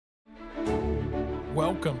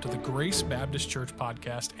Welcome to the Grace Baptist Church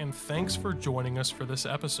podcast, and thanks for joining us for this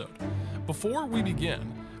episode. Before we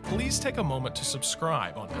begin, please take a moment to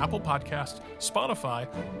subscribe on Apple Podcasts, Spotify,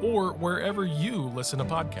 or wherever you listen to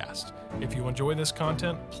podcasts. If you enjoy this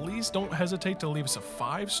content, please don't hesitate to leave us a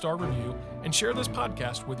 5-star review and share this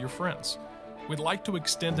podcast with your friends. We'd like to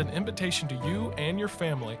extend an invitation to you and your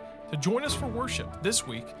family to join us for worship this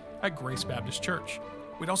week at Grace Baptist Church.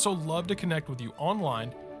 We'd also love to connect with you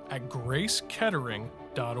online at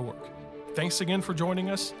gracekettering.org. Thanks again for joining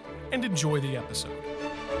us, and enjoy the episode.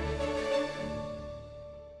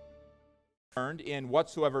 In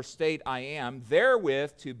whatsoever state I am,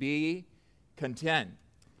 therewith to be content.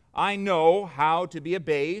 I know how to be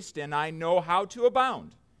abased, and I know how to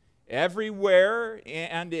abound. Everywhere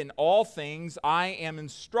and in all things I am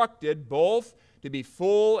instructed, both to be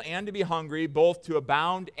full and to be hungry, both to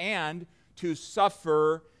abound and to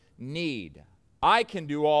suffer need. I can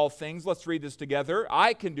do all things, let's read this together.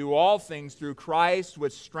 I can do all things through Christ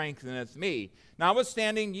which strengtheneth me.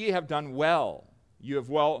 Notwithstanding, ye have done well. You have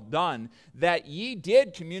well done, that ye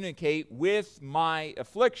did communicate with my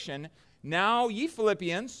affliction. Now ye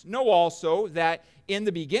Philippians know also that in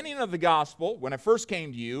the beginning of the gospel, when I first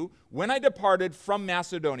came to you, when I departed from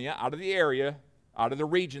Macedonia, out of the area, out of the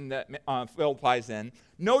region that Philippi is in,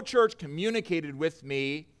 no church communicated with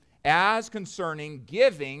me as concerning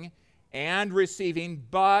giving and receiving,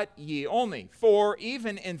 but ye only. For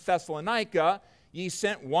even in Thessalonica ye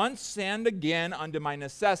sent once and again unto my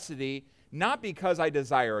necessity, not because I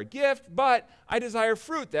desire a gift, but I desire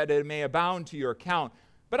fruit, that it may abound to your account.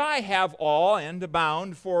 But I have all and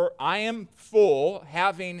abound, for I am full,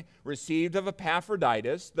 having received of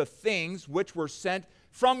Epaphroditus the things which were sent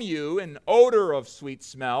from you, an odor of sweet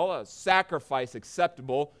smell, a sacrifice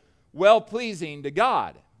acceptable, well-pleasing to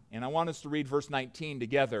God. And I want us to read verse 19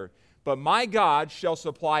 together. But my God shall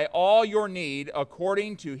supply all your need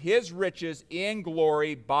according to his riches in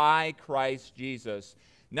glory by Christ Jesus.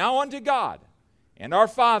 Now unto God and our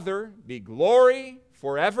Father be glory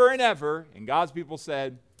forever and ever. And God's people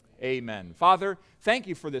said, amen. Father, thank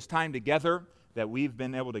you for this time together that we've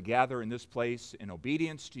been able to gather in this place in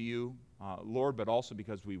obedience to you, Lord, but also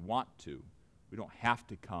because we want to. We don't have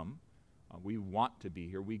to come. We want to be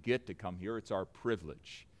here. We get to come here. It's our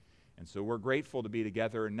privilege. And so we're grateful to be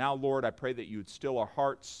together. And now, Lord, I pray that you would still our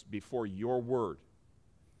hearts before your word.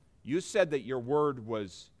 You said that your word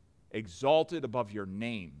was exalted above your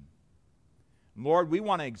name. Lord, we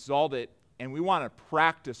want to exalt it, and we want to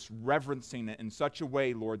practice reverencing it in such a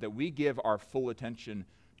way, Lord, that we give our full attention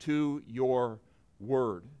to your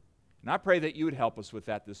word. And I pray that you would help us with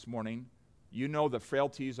that this morning. You know the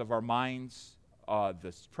frailties of our minds,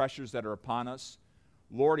 the pressures that are upon us.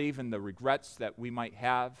 Lord, even the regrets that we might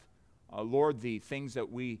have. Lord, the things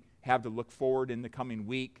that we have to look forward in the coming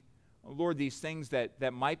week. Lord, these things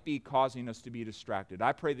that might be causing us to be distracted.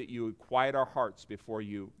 I pray that you would quiet our hearts before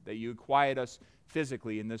you, that you would quiet us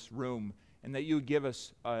physically in this room, and that you would give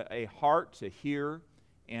us a heart to hear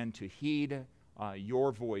and to heed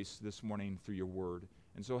your voice this morning through your word.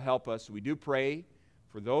 And so help us. We do pray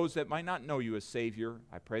for those that might not know you as Savior.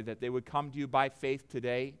 I pray that they would come to you by faith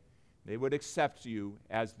today. They would accept you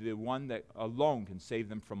as the one that alone can save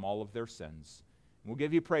them from all of their sins. We'll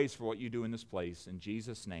give you praise for what you do in this place. In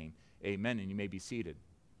Jesus' name, amen. And you may be seated.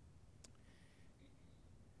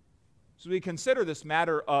 So we consider this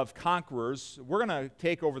matter of conquerors. We're going to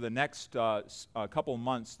take over the next couple of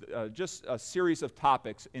months just a series of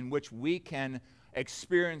topics in which we can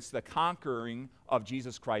experience the conquering of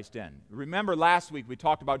Jesus Christ in. Remember last week we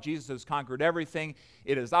talked about Jesus has conquered everything.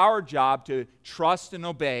 It is our job to trust and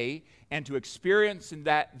obey and to experience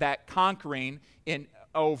that conquering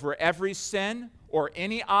over every sin or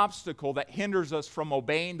any obstacle that hinders us from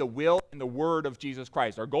obeying the will and the word of Jesus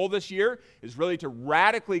Christ. Our goal this year is really to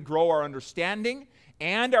radically grow our understanding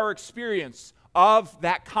and our experience of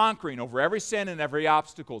that conquering over every sin and every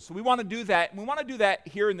obstacle. So we want to do that, and we want to do that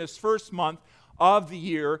here in this first month of the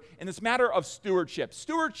year in this matter of stewardship.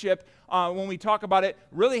 Stewardship, when we talk about it,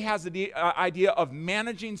 really has the idea of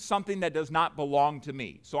managing something that does not belong to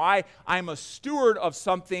me. So I'm a steward of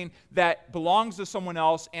something that belongs to someone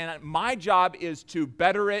else, and my job is to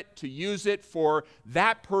better it, to use it for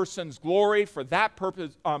that person's glory, for that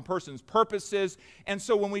person's purposes. And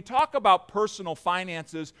so when we talk about personal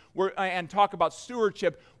finances and talk about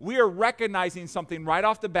stewardship, we are recognizing something right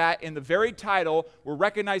off the bat in the very title. We're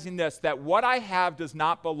recognizing this, that what I have does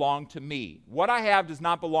not belong to me. What I have does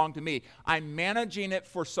not belong to me. I'm managing it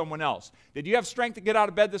for someone else. Did you have strength to get out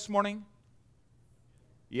of bed this morning?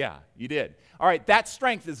 Yeah, you did. All right, that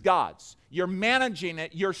strength is God's. You're managing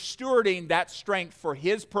it. You're stewarding that strength for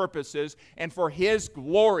His purposes and for His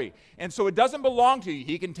glory. And so it doesn't belong to you.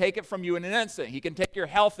 He can take it from you in an instant. He can take your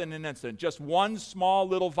health in an instant. Just one small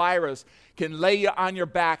little virus can lay you on your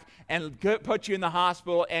back and put you in the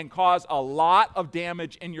hospital and cause a lot of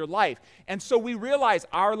damage in your life. And so we realize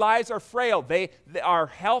our lives are frail. Our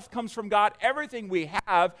health comes from God. Everything we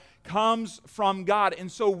have comes from God. And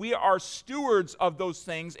so we are stewards of those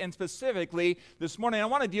things. And specifically, this morning, I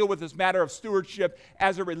want to deal with this matter of stewardship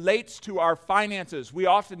as it relates to our finances. We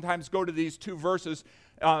oftentimes go to these two verses,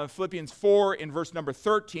 Philippians 4 in verse number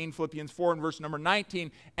 13, Philippians 4 in verse number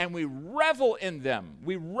 19, and we revel in them.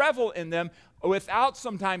 We revel in them without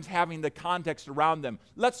sometimes having the context around them.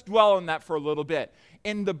 Let's dwell on that for a little bit.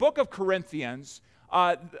 In the book of Corinthians,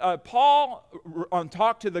 Paul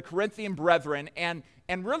talked to the Corinthian brethren and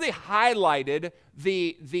really highlighted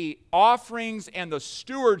the offerings and the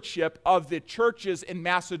stewardship of the churches in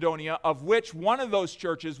Macedonia, of which one of those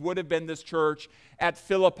churches would have been this church at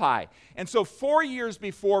Philippi. And so 4 years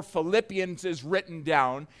before Philippians is written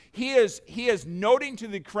down, he is noting to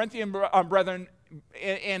the Corinthian brethren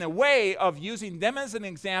in a way of using them as an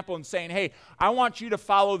example and saying, hey, I want you to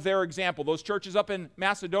follow their example. Those churches up in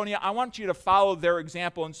Macedonia, I want you to follow their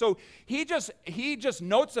example. And so he just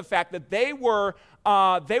notes the fact that they were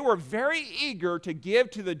very eager to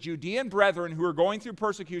give to the Judean brethren who were going through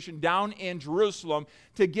persecution down in Jerusalem,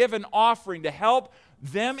 to give an offering to help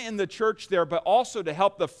them in the church there, but also to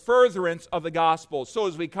help the furtherance of the gospel. So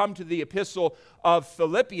as we come to the epistle of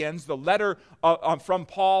Philippians, the letter from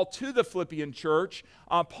Paul to the Philippian church,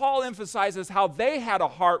 Paul emphasizes how they had a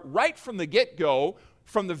heart right from the get-go,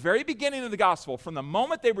 from the very beginning of the gospel, from the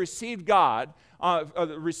moment they received God,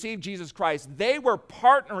 received Jesus Christ, they were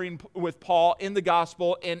partnering with Paul in the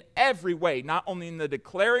gospel in every way, not only in the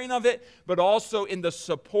declaring of it, but also in the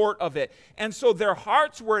support of it. And so their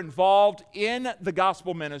hearts were involved in the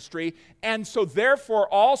gospel ministry, and so therefore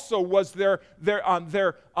also was their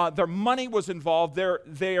money was involved,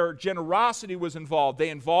 their generosity was involved. They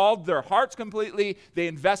involved their hearts completely. They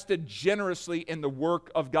invested generously in the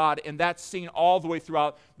work of God, and that's seen all the way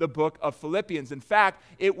throughout the book of Philippians. In fact,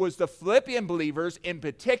 it was the Philippian believers in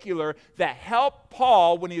particular that helped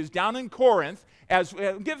Paul when he was down in Corinth.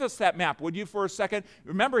 Give us that map, would you, for a second?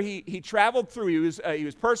 Remember, he traveled through. He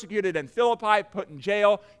was persecuted in Philippi, put in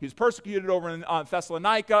jail. He was persecuted over in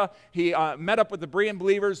Thessalonica. He met up with the Berean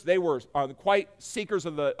believers. They were quite seekers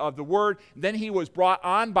of the word. Then he was brought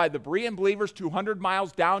on by the Berean believers 200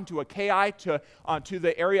 miles down to Achaia, to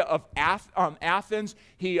the area of Athens.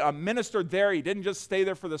 He ministered there. He didn't just stay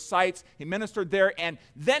there for the sights. He ministered there, and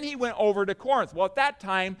then he went over to Corinth. Well, at that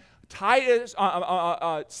time,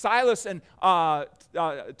 Silas and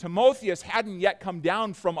Timotheus hadn't yet come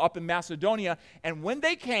down from up in Macedonia, and when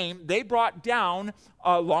they came, they brought down,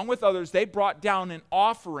 along with others, they brought down an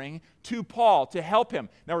offering to Paul to help him.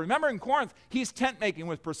 Now remember, in Corinth, he's tent making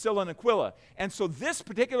with Priscilla and Aquila, and so this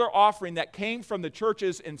particular offering that came from the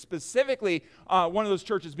churches, and specifically one of those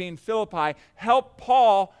churches being Philippi, helped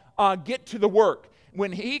Paul get to the work.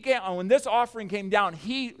 When this offering came down,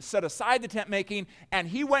 he set aside the tent making and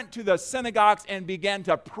he went to the synagogues and began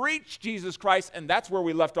to preach Jesus Christ, and that's where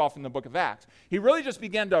we left off in the book of Acts. He really just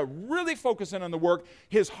began to really focus in on the work.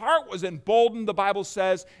 His heart was emboldened, the Bible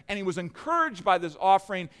says, and he was encouraged by this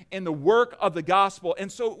offering in the work of the gospel. And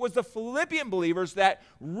so it was the Philippian believers that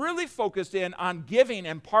really focused in on giving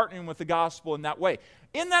and partnering with the gospel in that way.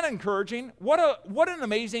 Isn't that encouraging? What an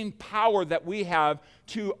amazing power that we have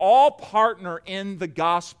to all partner in the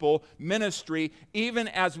gospel ministry, even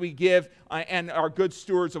as we give and are good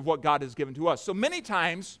stewards of what God has given to us. So many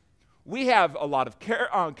times we have a lot of care,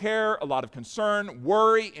 a lot of concern,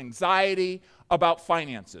 worry, anxiety about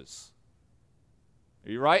finances.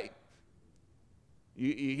 Are you right?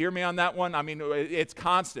 You hear me on that one? I mean, it's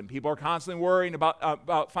constant. People are constantly worrying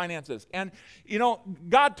about finances. And,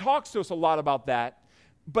 God talks to us a lot about that.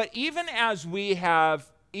 But even as we have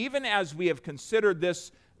considered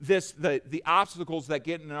the obstacles that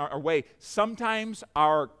get in our way, sometimes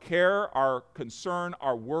our care, our concern,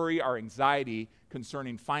 our worry, our anxiety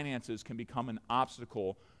concerning finances can become an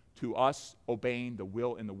obstacle to us obeying the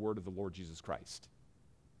will and the word of the Lord Jesus Christ.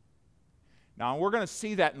 Now, we're going to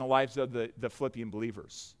see that in the lives of the Philippian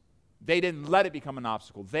believers. They didn't let it become an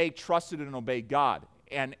obstacle. They trusted and obeyed God,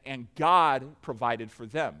 and God provided for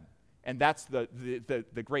them. And that's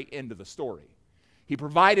the great end of the story. He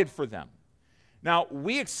provided for them. Now,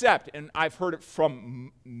 we accept, and I've heard it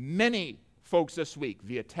from many folks this week,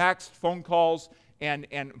 via text, phone calls, and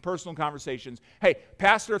personal conversations. Hey,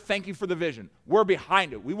 Pastor, thank you for the vision. We're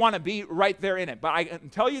behind it. We want to be right there in it. But I can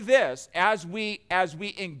tell you this, as we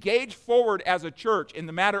engage forward as a church in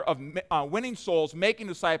the matter of winning souls, making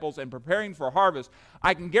disciples, and preparing for harvest,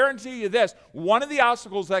 I can guarantee you this, one of the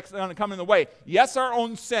obstacles that's going to come in the way, yes, our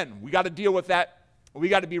own sin. We got to deal with that. We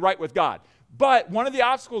got to be right with God. But one of the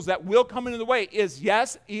obstacles that will come into the way is,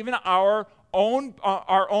 yes, even our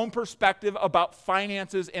own perspective about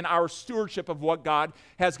finances and our stewardship of what God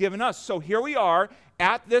has given us. So here we are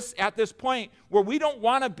at this point where we don't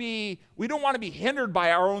want to be hindered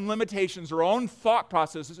by our own limitations or own thought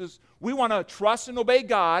processes. We want to trust and obey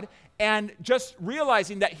God, and just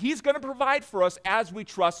realizing that He's going to provide for us as we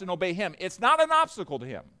trust and obey Him. It's not an obstacle to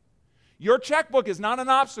Him. Your checkbook is not an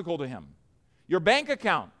obstacle to Him. Your bank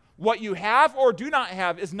account, what you have or do not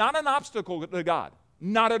have, is not an obstacle to God.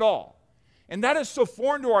 Not at all. And that is so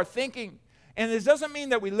foreign to our thinking. And this doesn't mean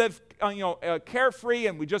that we live carefree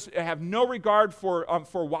and we just have no regard for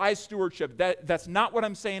wise stewardship. That's not what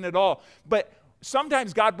I'm saying at all. But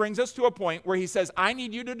sometimes God brings us to a point where He says, I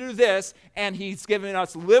need you to do this, and He's giving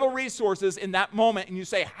us little resources in that moment. And you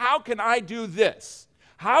say, how can I do this?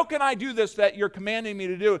 How can I do this that you're commanding me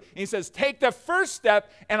to do? And He says, take the first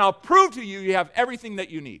step, and I'll prove to you you have everything that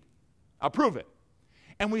you need. I'll prove it.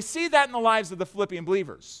 And we see that in the lives of the Philippian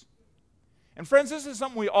believers. And friends, this is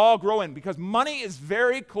something we all grow in, because money is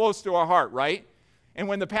very close to our heart, right? And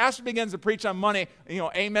when the pastor begins to preach on money,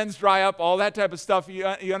 amens dry up, all that type of stuff, you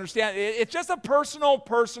understand? It's just a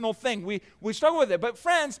personal thing. We struggle with it. But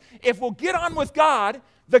friends, if we'll get on with God,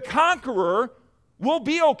 the conqueror will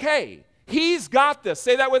be okay. He's got this.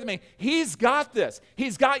 Say that with me. He's got this.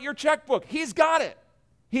 He's got your checkbook. He's got it.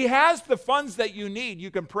 He has the funds that you need. You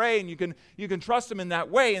can pray and you can trust Him in that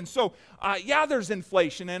way. And so, there's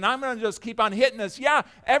inflation, and I'm going to just keep on hitting this. Yeah,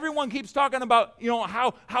 everyone keeps talking about,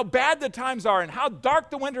 how bad the times are and how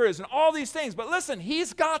dark the winter is and all these things. But listen,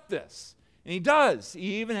 He's got this, and He does.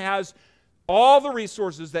 He even has all the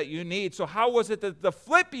resources that you need. So how was it that the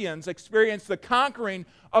Philippians experienced the conquering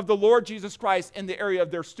of the Lord Jesus Christ in the area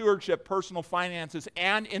of their stewardship, personal finances,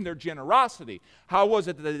 and in their generosity? How was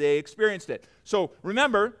it that they experienced it? So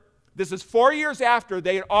remember, this is 4 years after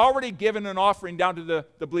they had already given an offering down to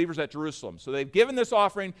the believers at Jerusalem. So they've given this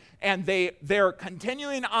offering, and they're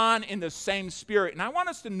continuing on in the same spirit. And I want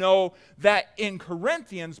us to know that in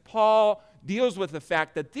Corinthians, Paul deals with the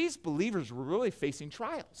fact that these believers were really facing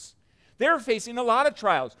trials. They're facing a lot of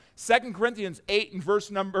trials. 2 Corinthians 8 and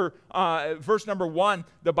verse number 1,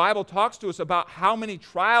 the Bible talks to us about how many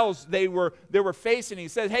trials they were facing. He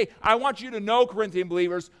says, hey, I want you to know, Corinthian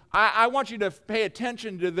believers, I want you to pay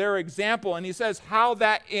attention to their example. And he says how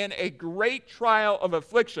that in a great trial of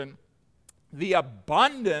affliction, the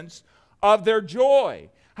abundance of their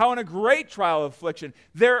joy. How in a great trial of affliction,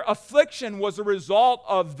 their affliction was a result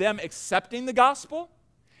of them accepting the gospel,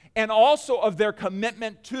 and also of their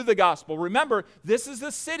commitment to the gospel. Remember, this is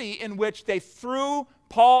the city in which they threw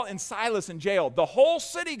Paul and Silas in jail. The whole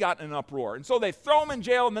city got in an uproar. And so they throw them in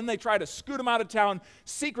jail, and then they try to scoot them out of town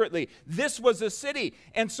secretly. This was the city.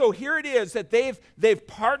 And so here it is that they've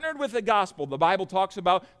partnered with the gospel. The Bible talks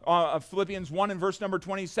about Philippians 1 and verse number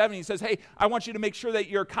 27. He says, hey, I want you to make sure that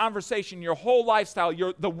your conversation, your whole lifestyle,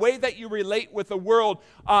 the way that you relate with the world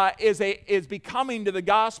is becoming to the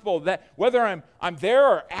gospel. That whether I'm there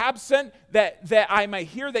or absent, that I may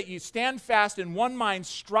hear that you stand fast in one mind,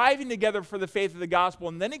 striving together for the faith of the gospel.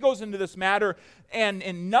 And then he goes into this matter,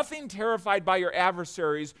 and nothing terrified by your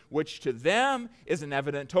adversaries, which to them is an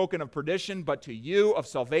evident token of perdition, but to you of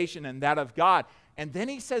salvation and that of God. And then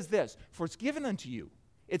he says this, for it's given unto you,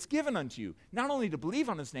 not only to believe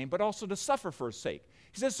on His name, but also to suffer for His sake.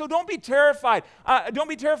 He says, so don't be terrified.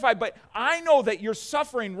 But I know that you're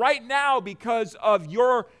suffering right now because of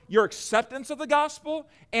your acceptance of the gospel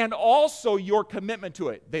and also your commitment to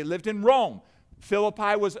it. They lived in Rome.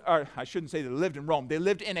 Philippi was, or I shouldn't say they lived in Rome. They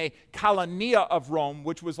lived in a colonia of Rome,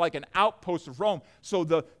 which was like an outpost of Rome. So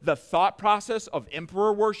the thought process of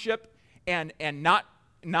emperor worship and not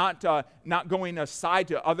going aside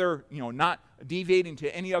to other, not deviating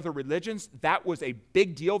to any other religions, that was a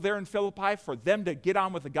big deal there in Philippi. For them to get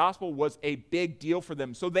on with the gospel was a big deal for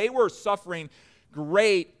them. So they were suffering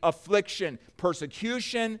great affliction,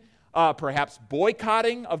 persecution, perhaps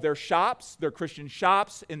boycotting of their shops, their Christian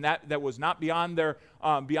shops, and that was not beyond the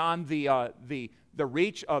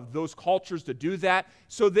reach of those cultures to do that.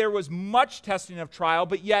 So there was much testing of trial,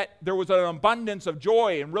 but yet there was an abundance of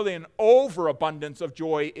joy, and really an overabundance of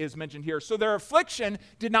joy is mentioned here. So their affliction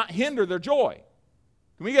did not hinder their joy.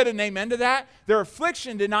 Can we get an amen to that? Their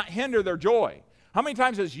affliction did not hinder their joy. How many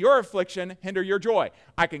times does your affliction hinder your joy?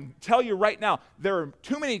 I can tell you right now, there are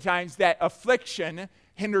too many times that affliction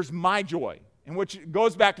hinders my joy. And which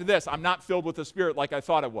goes back to this, I'm not filled with the Spirit like I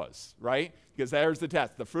thought it was, right? Because there's the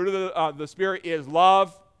test. The fruit of the Spirit is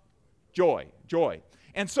love, joy.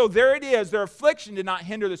 And so there it is. Their affliction did not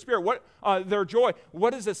hinder the Spirit. Their joy.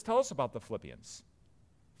 What does this tell us about the Philippians?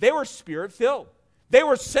 They were Spirit-filled. They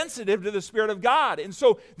were sensitive to the Spirit of God. And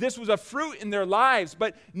so this was a fruit in their lives.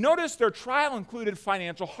 But notice their trial included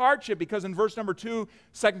financial hardship, because in verse number 2,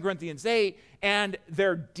 2 Corinthians 8, and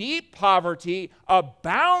their deep poverty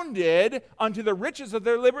abounded unto the riches of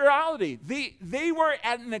their liberality. They were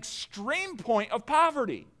at an extreme point of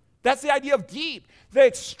poverty. That's the idea of deep, the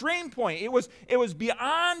extreme point. It was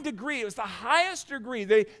beyond degree. It was the highest degree.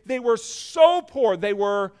 They were so poor. They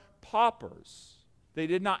were paupers. They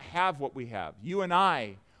did not have what we have. You and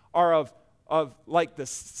I are of like the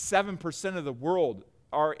 7% of the world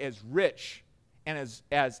are as rich and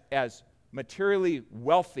as materially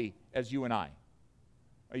wealthy as you and I.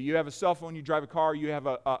 You have a cell phone, you drive a car, you have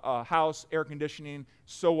a house, air conditioning,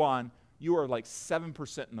 so on. You are like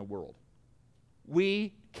 7% in the world.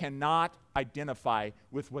 We cannot identify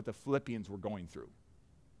with what the Philippians were going through.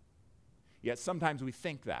 Yet sometimes we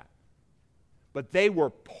think that. But they were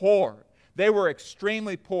poor. They were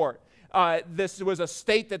extremely poor. This was a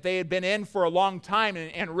state that they had been in for a long time, and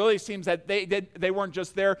it really seems that they weren't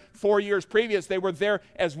just there 4 years previous. They were there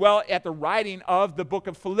as well at the writing of the book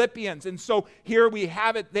of Philippians. And so here we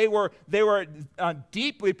have it. They were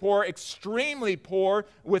deeply poor, extremely poor,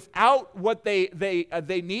 without what they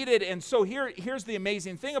needed. And so here's the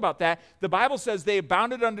amazing thing about that. The Bible says they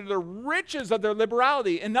abounded under the riches of their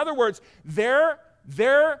liberality. In other words, their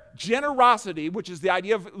generosity, which is the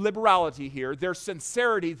idea of liberality here, their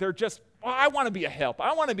sincerity, they're just, I want to be a help.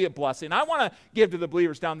 I want to be a blessing. I want to give to the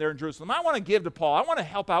believers down there in Jerusalem. I want to give to Paul. I want to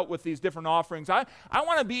help out with these different offerings. I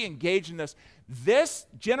want to be engaged in this. This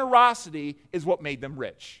generosity is what made them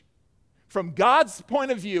rich. From God's point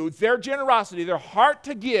of view, their generosity, their heart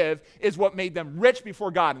to give, is what made them rich before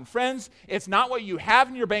God. And friends, it's not what you have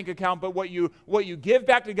in your bank account, but what you give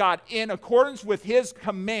back to God in accordance with His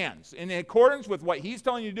commands, in accordance with what He's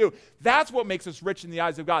telling you to do. That's what makes us rich in the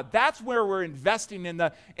eyes of God. That's where we're investing in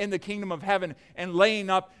the kingdom of heaven and laying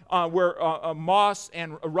up where moss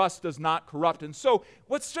and rust does not corrupt. And so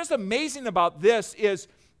what's just amazing about this is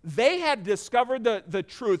they had discovered the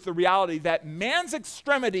truth, the reality that man's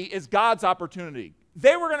extremity is God's opportunity.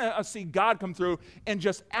 They were going to see God come through in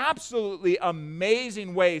just absolutely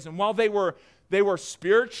amazing ways. And while they were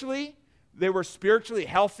spiritually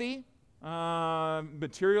healthy,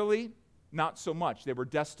 materially, not so much. They were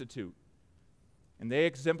destitute. And they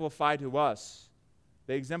exemplify to us,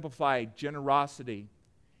 they exemplify generosity,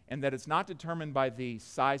 and that it's not determined by the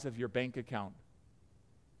size of your bank account,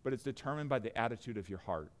 but it's determined by the attitude of your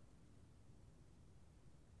heart.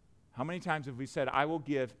 How many times have we said, I will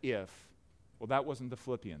give if? Well, that wasn't the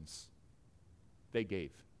Philippians. They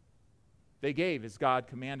gave. They gave as God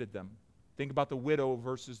commanded them. Think about the widow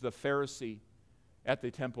versus the Pharisee at the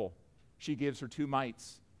temple. She gives her 2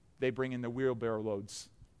 mites. They bring in the wheelbarrow loads,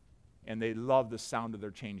 and they love the sound of their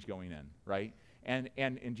change going in, right? And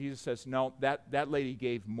Jesus says, no, that lady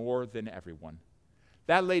gave more than everyone.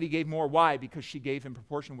 That lady gave more. Why? Because she gave in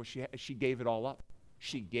proportion. She gave it all up.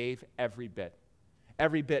 She gave every bit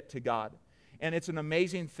to God. And it's an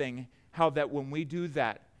amazing thing how that when we do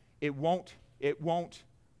that, we won't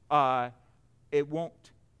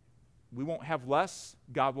have less.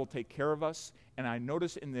 God will take care of us. And I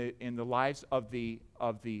notice in the lives of the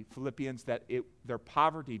Philippians that their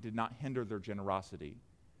poverty did not hinder their generosity.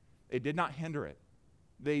 It did not hinder it.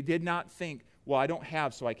 They did not think, well, I don't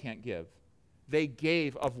have, so I can't give. They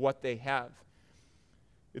gave of what they have.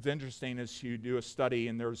 It's interesting as you do a study,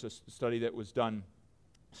 and there was a study that was done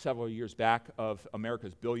several years back of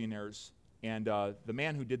America's billionaires, and the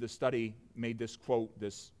man who did the study made this quote,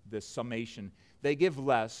 this summation. They give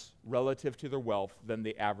less relative to their wealth than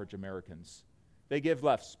the average Americans. They give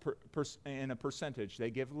less in a percentage.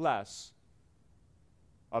 They give less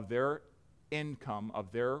of their income,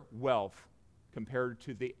 of their wealth, compared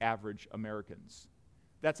to the average Americans.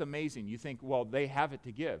 That's amazing. You think, well, they have it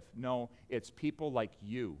to give. No, it's people like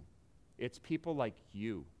you. It's people like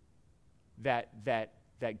you that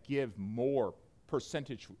give more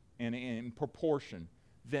percentage in proportion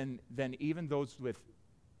than even those with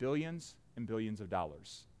billions and billions of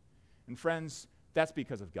dollars. And friends, that's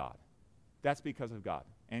because of God. That's because of God.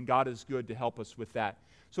 And God is good to help us with that.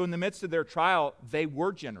 So in the midst of their trial, they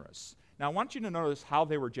were generous. Now, I want you to notice how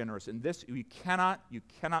they were generous. And this, you cannot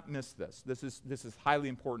miss this. This is highly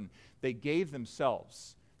important. They gave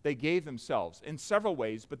themselves. They gave themselves in several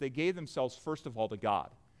ways, but they gave themselves first of all to God.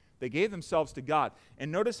 They gave themselves to God.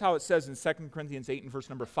 And notice how it says in 2 Corinthians 8 and verse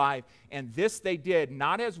number 5, and this they did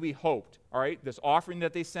not as we hoped, all right, this offering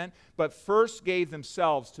that they sent, but first gave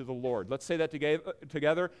themselves to the Lord. Let's say that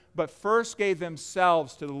together. But first gave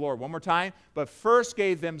themselves to the Lord. One more time. But first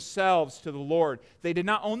gave themselves to the Lord. They did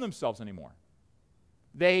not own themselves anymore.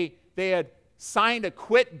 They had signed a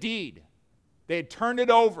quit deed. They had turned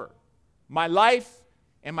it over. My life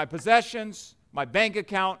and my possessions, my bank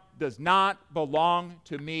account does not belong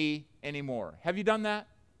to me anymore. Have you done that?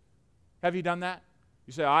 Have you done that?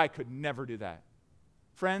 You say, I could never do that.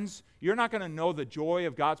 Friends, you're not going to know the joy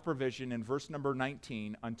of God's provision in verse number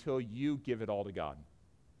 19 until you give it all to God.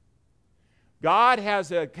 God has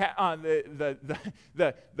the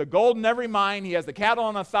gold in every mine. He has the cattle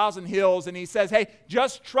on 1,000 hills, and he says, hey,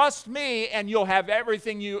 just trust me and you'll have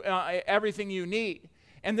everything you need.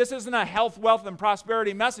 And this isn't a health, wealth, and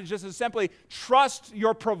prosperity message. This is simply trust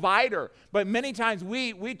your provider. But many times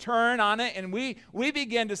we turn on it and we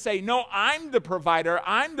begin to say, no, I'm the provider.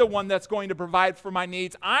 I'm the one that's going to provide for my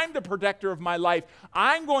needs. I'm the protector of my life.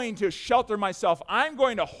 I'm going to shelter myself. I'm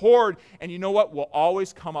going to hoard. And you know what? We'll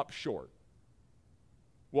always come up short.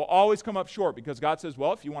 We'll always come up short because God says,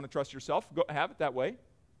 well, if you want to trust yourself, go have it that way.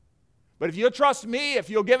 But if you'll trust me,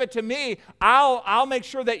 if you'll give it to me, I'll make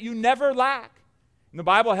sure that you never lack. And the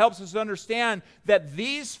Bible helps us understand that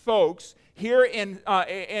these folks here in 2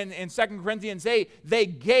 Corinthians 8, they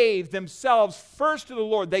gave themselves first to the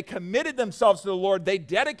Lord. They committed themselves to the Lord. They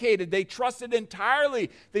dedicated. They trusted entirely.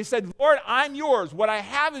 They said, Lord, I'm yours. What I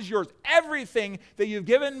have is yours. Everything that you've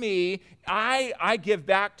given me, I give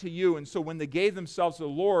back to you. And so when they gave themselves to the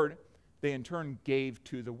Lord, they in turn gave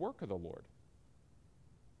to the work of the Lord,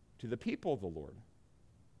 to the people of the Lord.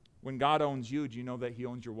 When God owns you, do you know that he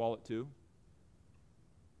owns your wallet too?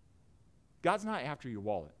 God's not after your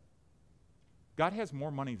wallet. God has more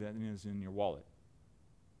money than is in your wallet.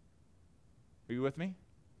 Are you with me?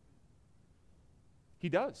 He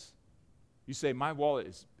does. You say, my wallet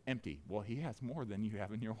is empty. Well, he has more than you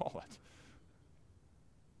have in your wallet.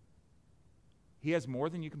 He has more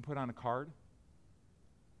than you can put on a card.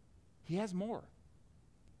 He has more.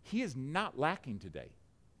 He is not lacking today.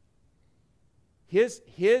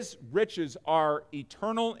 His riches are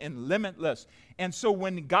eternal and limitless. And so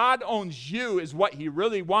when God owns you is what he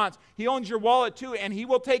really wants. He owns your wallet too, and he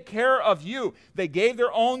will take care of you. They gave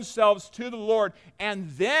their own selves to the Lord and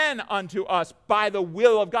then unto us by the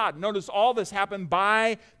will of God. Notice all this happened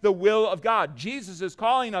by the will of God. Jesus is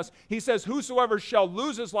calling us. He says, whosoever shall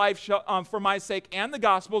lose his life for my sake and the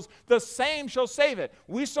gospel's, the same shall save it.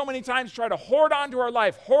 We so many times try to hoard onto our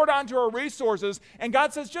life, hoard onto our resources, and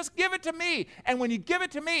God says, just give it to me. And when you give it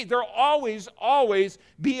to me, there'll always, always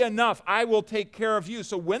be enough. I will take care of you.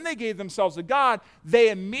 So when they gave themselves to God, they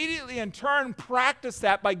immediately in turn practiced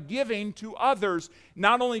that by giving to others,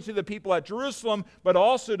 not only to the people at Jerusalem, but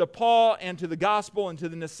also to Paul and to the gospel and to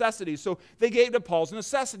the necessities. So they gave to Paul's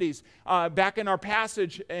necessities. Back in our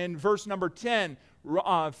passage in verse number 10,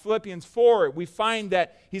 Philippians 4, we find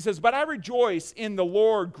that he says, but I rejoice in the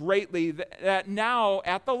Lord greatly that now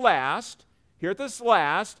at the last, here at this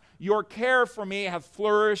last, your care for me hath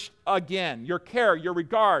flourished again. Your care, your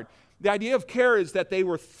regard. The idea of care is that they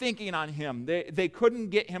were thinking on him. They couldn't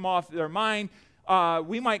get him off their mind.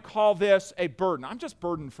 We might call this a burden. I'm just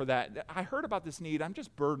burdened for that. I heard about this need. I'm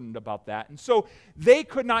just burdened about that. And so they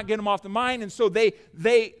could not get him off the mind. And so they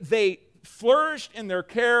flourished in their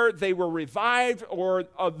care. They were revived, or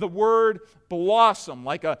the word blossom,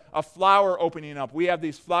 like a flower opening up. We have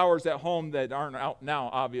these flowers at home that aren't out now,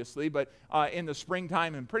 obviously, but in the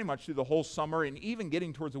springtime and pretty much through the whole summer and even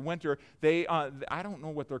getting towards the winter, I don't know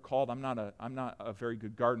what they're called. I'm not a very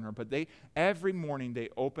good gardener, but every morning they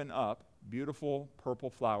open up beautiful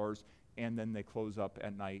purple flowers, and then they close up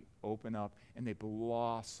at night, open up, and they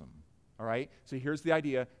blossom. All right? So here's the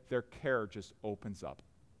idea. Their care just opens up.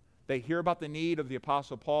 They hear about the need of the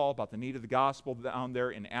Apostle Paul, about the need of the gospel down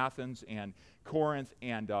there in Athens and Corinth,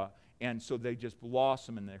 and so they just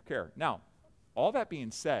blossom in their care. Now, all that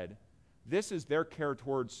being said, this is their care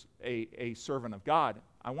towards a servant of God.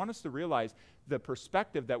 I want us to realize the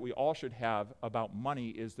perspective that we all should have about money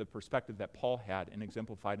is the perspective that Paul had and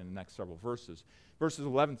exemplified in the next several verses. Verses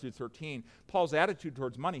 11 through 13, Paul's attitude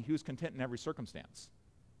towards money, he was content in every circumstance.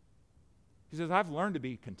 He says, I've learned to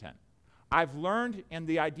be content. I've learned, and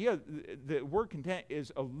the idea, the word content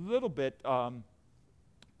is a little bit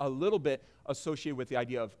associated with the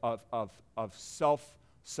idea of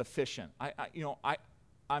self-sufficient.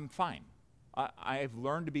 I'm fine. I've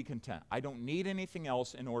learned to be content. I don't need anything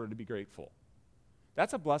else in order to be grateful.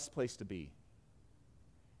 That's a blessed place to be.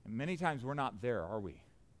 And many times we're not there, are we?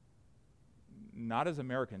 not as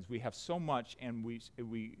Americans. We have so much, and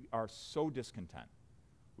we are so discontent.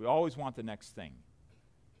 We always want the next thing.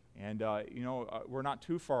 And, we're not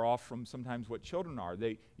too far off from sometimes what children are.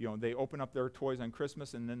 They open up their toys on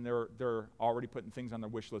Christmas, and then they're already putting things on their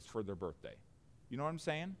wish list for their birthday. You know what I'm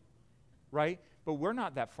saying? Right? But we're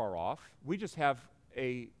not that far off. We just have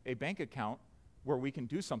a bank account where we can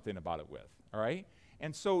do something about it with, all right?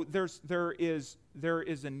 And so there is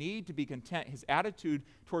a need to be content. His attitude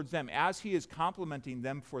towards them, as he is complimenting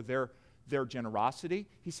them for their generosity,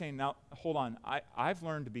 he's saying, now, hold on, I've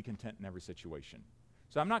learned to be content in every situation.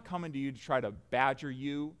 So I'm not coming to you to try to badger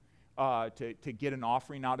you, to get an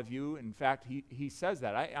offering out of you. In fact, he says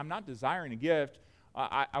that. I'm not desiring a gift.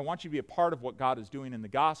 I want you to be a part of what God is doing in the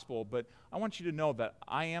gospel, but I want you to know that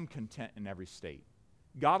I am content in every state.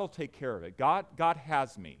 God will take care of it. God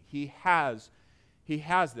has me. He has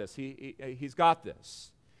this. He's got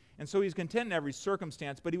this. And so he's content in every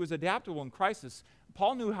circumstance, but he was adaptable in crisis.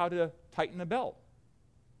 Paul knew how to tighten the belt.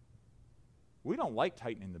 We don't like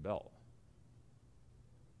tightening the belt.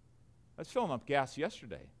 I was filling up gas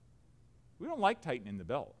yesterday. We don't like tightening the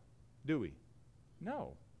belt, do we?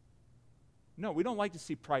 No. No, we don't like to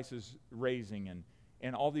see prices raising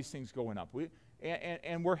and all these things going up.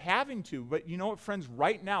 And we're having to, but you know what, friends?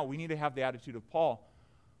 Right now, we need to have the attitude of Paul.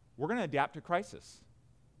 We're going to adapt to crisis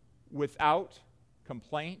without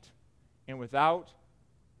complaint and without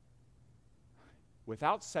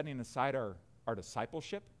setting aside our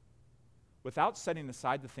discipleship, without setting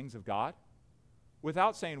aside the things of God,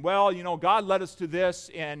 without saying, well, God led us to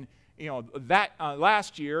this and, that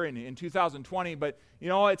last year in 2020, but,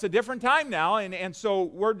 it's a different time now, and so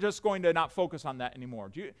we're just going to not focus on that anymore.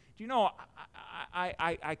 Do you know,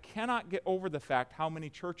 I cannot get over the fact how many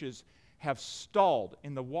churches have stalled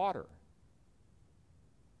in the water.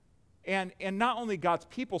 And not only God's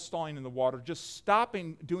people stalling in the water, just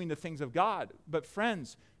stopping doing the things of God, but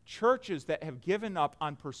friends, churches that have given up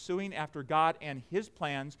on pursuing after God and His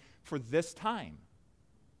plans for this time.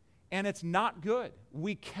 And it's not good.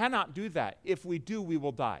 We cannot do that. If we do, we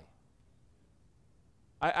will die.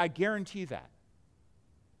 I guarantee that.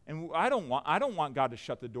 And I don't want God to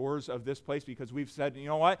shut the doors of this place because we've said, you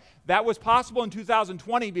know what, that was possible in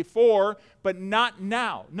 2020 before, but not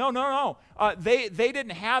now. No. They didn't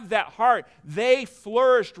have that heart. They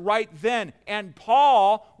flourished right then. And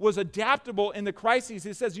Paul was adaptable in the crises.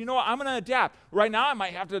 He says, you know what, I'm going to adapt. Right now I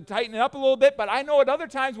might have to tighten it up a little bit, but I know at other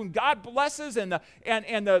times when God blesses and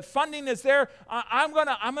the funding is there, I'm going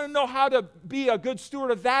to know how to be a good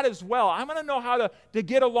steward of that as well. I'm going to know how to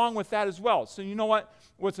get along with that as well. So you know what?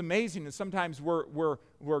 What's amazing is sometimes we're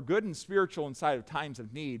good and spiritual inside of times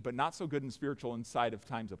of need, but not so good and spiritual inside of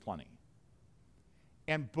times of plenty.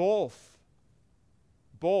 And both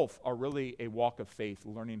are really a walk of faith,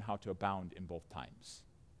 learning how to abound in both times.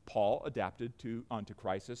 Paul adapted unto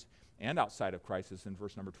crisis and outside of crisis in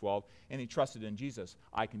verse number 12, and he trusted in Jesus.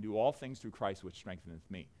 I can do all things through Christ which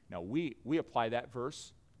strengtheneth me. Now we apply that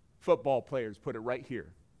verse. Football players put it right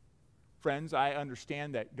here. Friends, I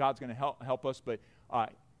understand that God's going to help us, but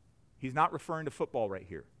he's not referring to football right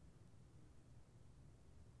here.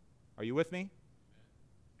 Are you with me?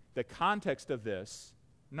 The context of this,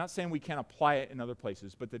 I'm not saying we can't apply it in other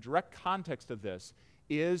places, but the direct context of this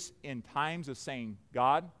is in times of saying,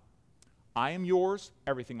 God, I am yours,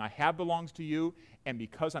 everything I have belongs to you, and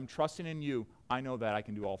because I'm trusting in you, I know that I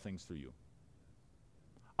can do all things through you.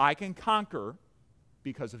 I can conquer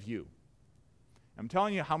because of you. I'm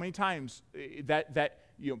telling you how many times that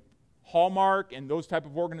Hallmark and those type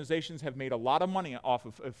of organizations have made a lot of money off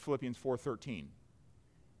of Philippians 4:13.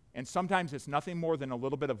 And sometimes it's nothing more than a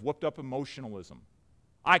little bit of whooped up emotionalism.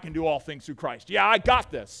 I can do all things through Christ. Yeah, I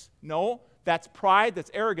got this. No, that's pride,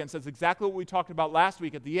 that's arrogance. That's exactly what we talked about last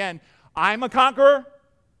week at the end. I'm a conqueror,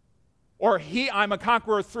 or I'm a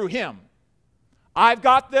conqueror through him. I've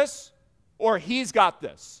got this, or he's got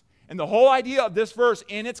this. And the whole idea of this verse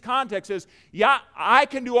in its context is, yeah, I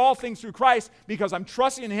can do all things through Christ because I'm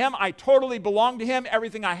trusting in him. I totally belong to him.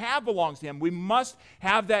 Everything I have belongs to him. We must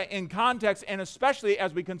have that in context, and especially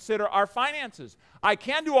as we consider our finances. I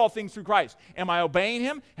can do all things through Christ. Am I obeying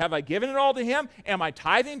him? Have I given it all to him? Am I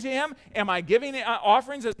tithing to him? Am I giving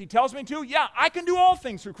offerings as he tells me to? Yeah, I can do all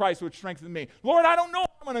things through Christ which strengthens me. Lord, I don't know how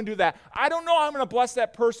I'm going to do that. I don't know how I'm going to bless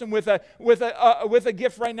that person with a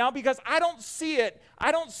gift right now because I don't see it.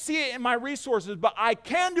 I don't see it in my resources, but I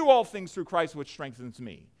can do all things through Christ which strengthens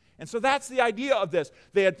me. And so that's the idea of this.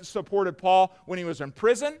 They had supported Paul when he was in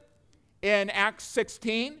prison in Acts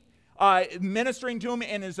 16. ministering to him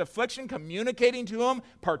in his affliction, communicating to him,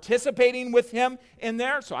 participating with him in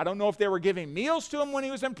there. So I don't know if they were giving meals to him when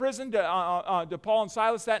he was in prison to Paul and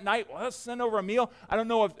Silas that night. Well, let's send over a meal. I don't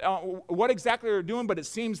know what exactly they were doing, but it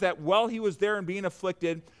seems that while he was there and being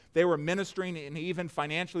afflicted, they were ministering, and even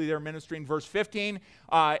financially they were ministering. Verse 15,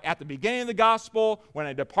 at the beginning of the gospel, when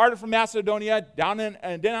I departed from Macedonia, down in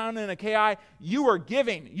Achaia, you were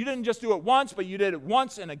giving. You didn't just do it once, but you did it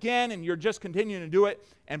once and again, and you're just continuing to do it.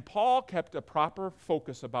 And Paul kept a proper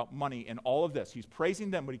focus about money in all of this. He's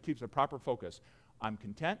praising them, but he keeps a proper focus. I'm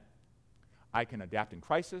content. I can adapt in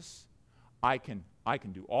crisis. I can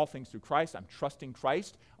do all things through Christ. I'm trusting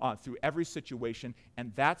Christ through every situation,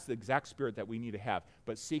 and that's the exact spirit that we need to have.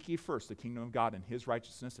 But seek ye first the kingdom of God and his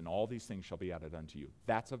righteousness, and all these things shall be added unto you.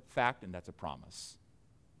 That's a fact, and that's a promise.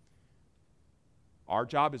 Our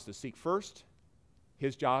job is to seek first.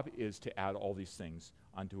 His job is to add all these things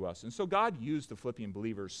unto us. And so God used the Philippian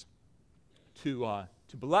believers to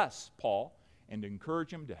bless Paul and to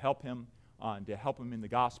encourage him, to help him in the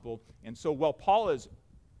gospel. And so while Paul is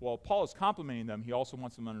complimenting them, he also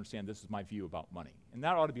wants them to understand this is my view about money. And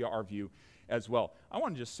that ought to be our view as well. I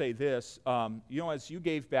want to just say this. As you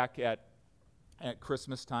gave back at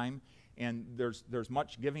Christmas time, and there's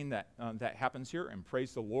much giving that happens here, and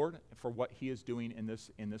praise the Lord for what he is doing in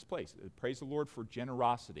this place. Praise the Lord for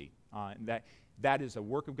generosity. And that is a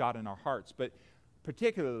work of God in our hearts. But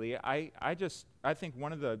particularly, I think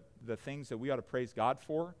one of the things that we ought to praise God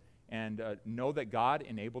for and know that God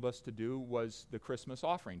enabled us to do was the Christmas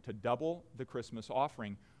offering, to double the Christmas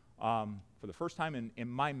offering for the first time in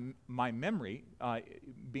my memory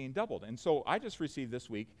being doubled. And so I just received this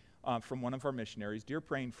week from one of our missionaries, dear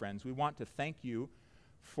praying friends, we want to thank you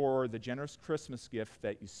for the generous Christmas gift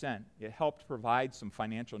that you sent. It helped provide some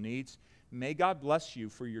financial needs. May God bless you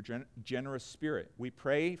for your generous spirit. We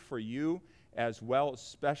pray for you as well,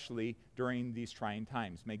 especially during these trying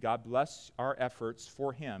times. May God bless our efforts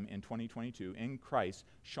for him in 2022 in Christ,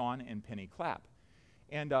 Sean and Penny Clapp.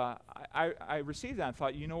 And I received that and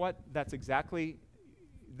thought, you know what, that's exactly,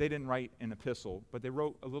 they didn't write an epistle, but they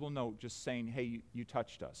wrote a little note just saying, hey, you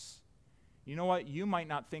touched us. You know what, you might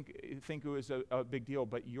not think it was a big deal,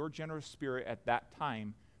 but your generous spirit at that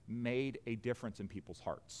time made a difference in people's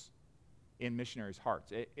hearts. In missionaries'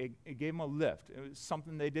 hearts. It gave them a lift. It was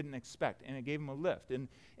something they didn't expect, and it gave them a lift.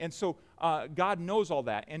 And so God knows all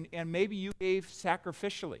that, and maybe you gave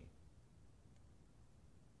sacrificially.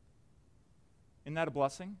 Isn't that a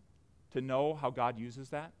blessing? To know how God uses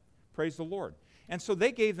that? Praise the Lord. And so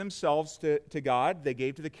they gave themselves to God. They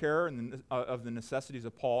gave to the care of the necessities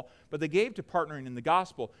of Paul, but they gave to partnering in the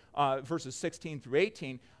gospel. Verses 16 through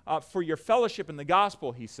 18, for your fellowship in the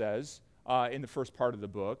gospel, he says, in the first part of the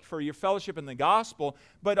book, for your fellowship in the gospel.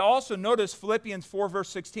 But also notice Philippians 4, verse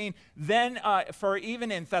 16, then for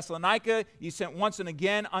even in Thessalonica you sent once and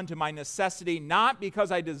again unto my necessity, not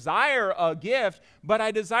because I desire a gift, but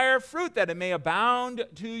I desire fruit, that it may abound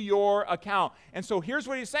to your account. And so here's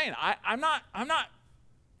what he's saying. I'm not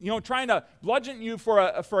trying to bludgeon you for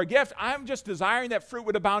a gift. I'm just desiring that fruit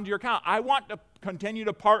would abound to your account. I want to continue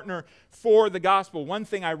to partner for the gospel. One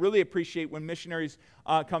thing I really appreciate when missionaries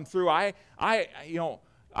come through, I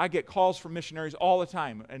get calls from missionaries all the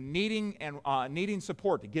time, and needing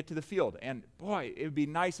support to get to the field. And boy, it would be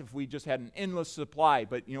nice if we just had an endless supply.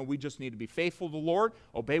 But we just need to be faithful to the Lord,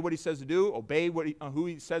 obey what He says to do, obey who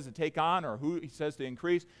He says to take on, or who He says to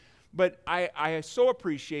increase. But I so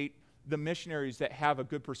appreciate the missionaries that have a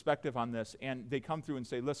good perspective on this, and they come through and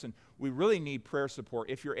say, listen, we really need prayer support.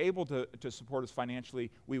 If you're able to support us financially,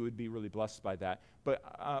 we would be really blessed by that. But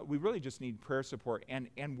we really just need prayer support, and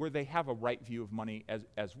where they have a right view of money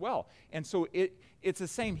as well. And so it's the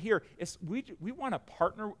same here. We want to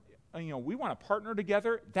partner. We want to partner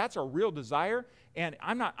together. That's our real desire. And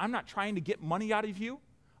I'm not trying to get money out of you.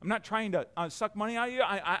 I'm not trying to suck money out of you.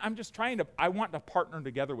 I want to partner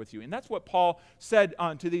together with you. And that's what Paul said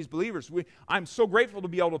to these believers. I'm so grateful to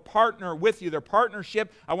be able to partner with you. Their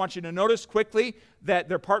partnership, I want you to notice quickly that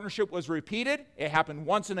their partnership was repeated. It happened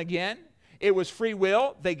once and again. It was free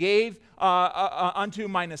will. They gave unto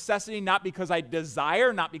my necessity, not because I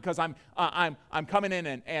desire, not because I'm coming in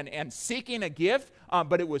and seeking a gift,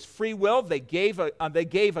 but it was free will. They gave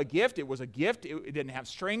a gift. It was a gift. It didn't have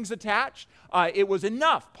strings attached. It was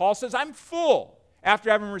enough. Paul says, I'm full.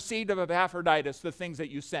 after having received of Epaphroditus the things that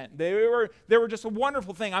you sent. They were just a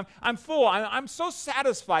wonderful thing. I'm full. I'm so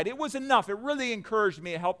satisfied. It was enough. It really encouraged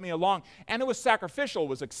me. It helped me along. And it was sacrificial. It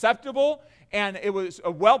was acceptable. And it was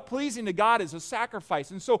well-pleasing to God as a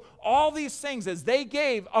sacrifice. And so all these things, as they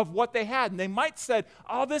gave of what they had, and they might said,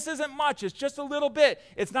 oh, this isn't much. It's just a little bit.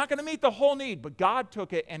 It's not going to meet the whole need. But God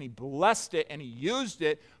took it and he blessed it and he used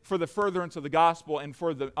it for the furtherance of the gospel and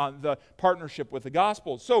for the partnership with the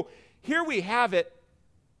gospel. So here we have it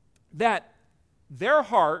that their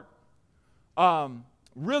heart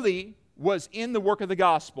really was in the work of the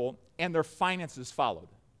gospel and their finances followed.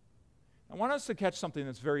 I want us to catch something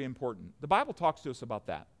that's very important. The Bible talks to us about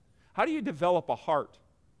that. How do you develop a heart?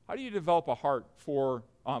 How do you develop a heart for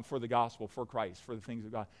the gospel, for Christ, for the things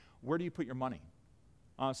of God? Where do you put your money?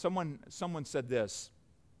 Someone said this,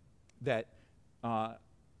 that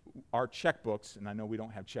our checkbooks, and I know we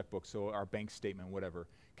don't have checkbooks, so our bank statement, whatever,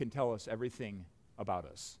 can tell us everything about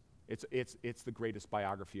us. It's the greatest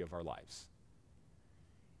biography of our lives.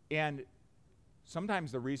 And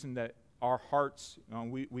sometimes the reason that our hearts,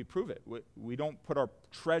 we prove it. We don't put our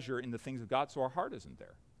treasure in the things of God, so our heart isn't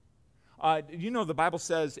there. The Bible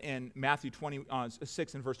says in Matthew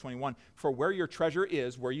 6 and verse 21, for where your treasure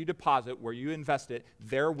is, where you deposit, where you invest it,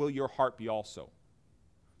 there will your heart be also.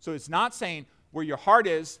 So it's not saying where your heart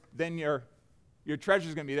is, then your treasure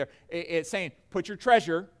is going to be there. It's saying put your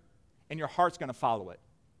treasure and your heart's going to follow it.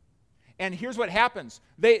 And here's what happens.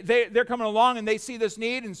 They're coming along and they see this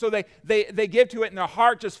need, and so they give to it, and their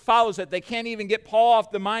heart just follows it. They can't even get Paul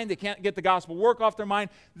off the mind. They can't get the gospel work off their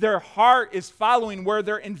mind. Their heart is following where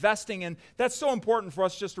they're investing, and that's so important for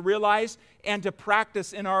us just to realize and to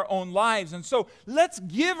practice in our own lives. And so let's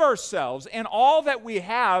give ourselves and all that we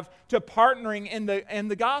have to partnering in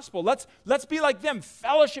the gospel. Let's be like them,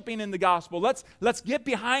 fellowshipping in the gospel. Let's get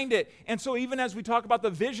behind it. And so even as we talk about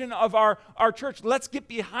the vision of our church, let's get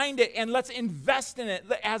behind it and let's invest in it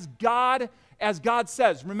as God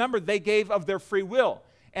says. Remember, they gave of their free will,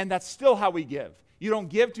 and that's still how we give. You don't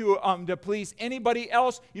give to please anybody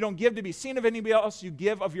else. You don't give to be seen of anybody else. You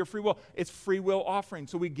give of your free will. It's free will offering.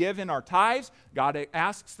 So we give in our tithes. God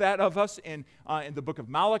asks that of us in the book of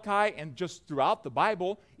Malachi and just throughout the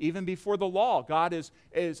Bible, even before the law. God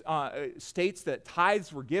states that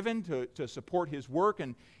tithes were given to support his work.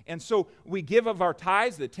 And so we give of our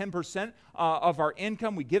tithes, the 10% of our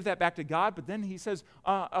income. We give that back to God. But then he says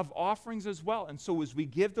of offerings as well. And so as we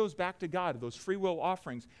give those back to God, those free will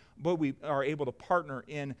offerings, but we are able to partner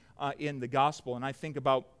in the gospel. And I think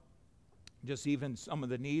about just even some of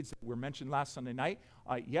the needs that were mentioned last Sunday night.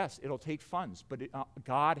 Yes, it'll take funds, but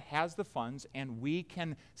God has the funds, and we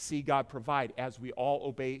can see God provide as we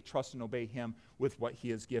all trust and obey him with what he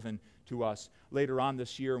has given to us. Later on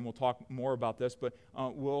this year, and we'll talk more about this, but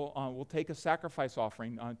we'll take a sacrifice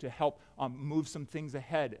offering to help move some things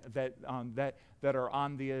ahead that are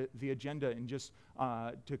on the agenda, and just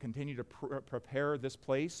to continue to prepare this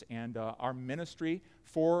place and our ministry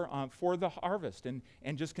for the harvest, and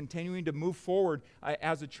just continuing to move forward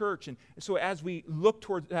as a church. And so as we look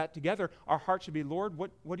toward that together, our heart should be, Lord,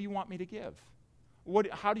 what do you want me to give?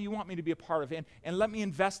 How do you want me to be a part of it? And let me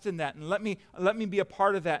invest in that, and let me be a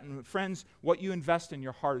part of that. And friends, what you invest in,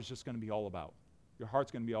 your heart is just going to be all about. Your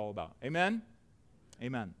heart's going to be all about. Amen?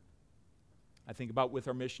 Amen. I think about with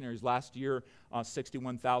our missionaries last year,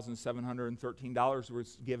 $61,713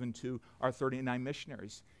 was given to our 39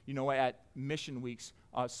 missionaries. At mission weeks,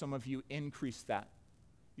 some of you increased that.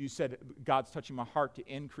 You said, God's touching my heart to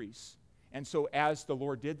increase. And so as the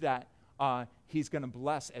Lord did that, he's going to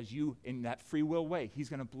bless as you in that free will way. He's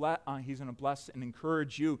going to bless and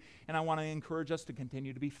encourage you. And I want to encourage us to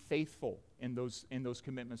continue to be faithful in those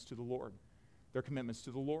commitments to the Lord. Their commitments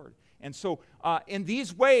to the Lord. And so in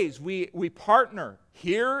these ways, we partner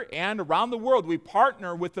here and around the world. We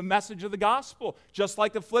partner with the message of the gospel, just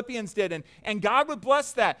like the Philippians did. And God would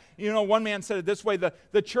bless that. One man said it this way,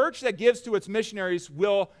 the church that gives to its missionaries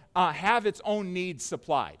will have its own needs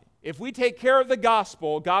supplied. If we take care of the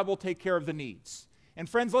gospel, God will take care of the needs. And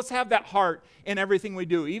friends, let's have that heart in everything we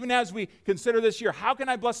do. Even as we consider this year, how can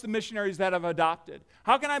I bless the missionaries that I've adopted?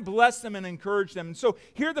 How can I bless them and encourage them? And so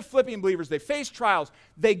here are the Philippian believers. They faced trials.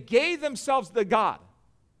 They gave themselves to God,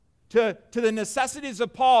 to the necessities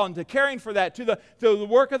of Paul and to caring for that, to the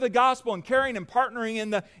work of the gospel and caring and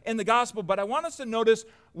partnering in the gospel. But I want us to notice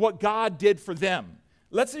what God did for them.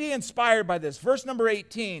 Let's be inspired by this. Verse number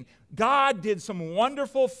 18, God did some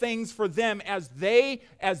wonderful things for them as they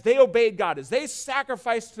obeyed God. As they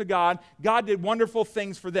sacrificed to God, God did wonderful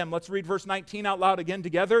things for them. Let's read verse 19 out loud again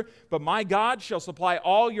together. But my God shall supply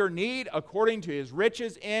all your need according to his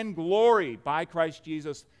riches in glory by Christ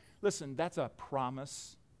Jesus. Listen, that's a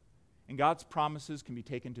promise. And God's promises can be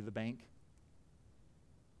taken to the bank.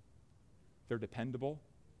 They're dependable.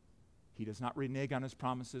 He does not renege on his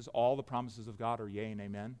promises. All the promises of God are yea and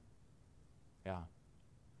amen. Yeah.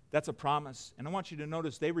 That's a promise. And I want you to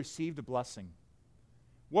notice they received a blessing.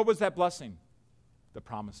 What was that blessing? The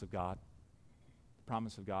promise of God. The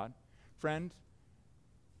promise of God. Friend,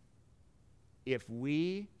 if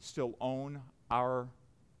we still own our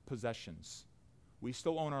possessions, we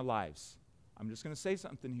still own our lives, I'm just going to say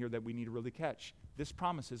something here that we need to really catch. This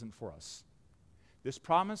promise isn't for us. This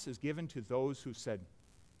promise is given to those who said,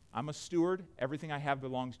 I'm a steward, everything I have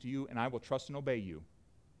belongs to you, and I will trust and obey you.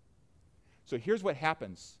 So here's what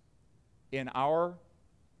happens in our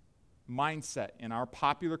mindset, in our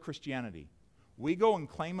popular Christianity. We go and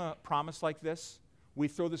claim a promise like this. We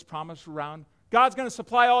throw this promise around. God's going to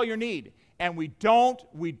supply all your need. And we don't,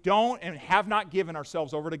 and have not given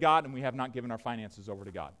ourselves over to God, and we have not given our finances over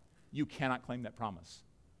to God. You cannot claim that promise.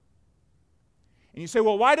 And you say,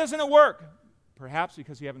 well, why doesn't it work? Perhaps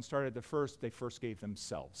because you haven't started at they first gave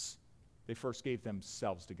themselves. They first gave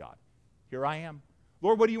themselves to God. Here I am.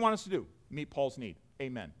 Lord, what do you want us to do? Meet Paul's need.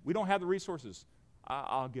 Amen. We don't have the resources.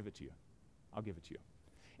 I'll give it to you. I'll give it to you.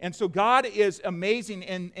 And so God is amazing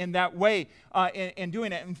in that way in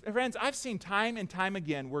doing it. And friends, I've seen time and time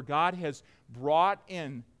again where God has brought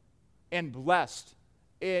in and blessed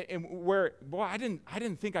and where, boy, I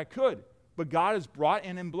didn't think I could. But God has brought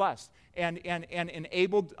in and blessed and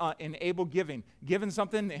enabled giving. Given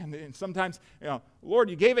something, and sometimes, Lord,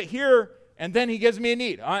 you gave it here, and then he gives me a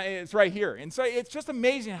need. It's right here. And so it's just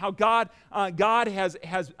amazing how God does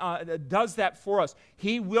that for us.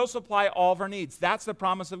 He will supply all of our needs. That's the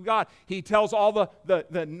promise of God. He tells all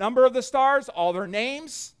the number of the stars, all their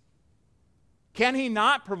names. Can he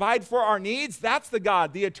not provide for our needs? That's the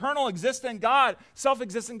God, the eternal, existent God,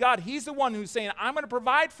 self-existent God. He's the one who's saying, I'm going to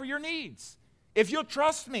provide for your needs. If you'll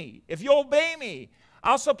trust me, if you'll obey me,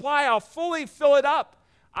 I'll supply, I'll fully fill it up.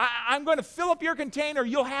 I'm going to fill up your container.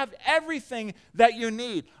 You'll have everything that you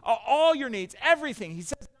need, all your needs, everything. He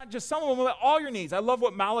says not just some of them, but all your needs. I love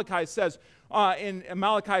what Malachi says in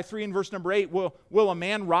Malachi 3 and verse number 8. Will a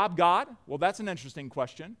man rob God? Well, that's an interesting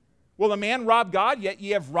question. Will a man rob God? Yet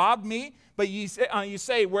ye have robbed me. But you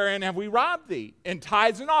say, wherein have we robbed thee? In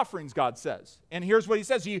tithes and offerings, God says. And here's what he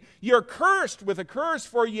says. You're cursed with a curse,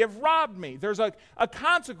 for ye have robbed me. There's a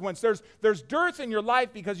consequence. There's dearth in your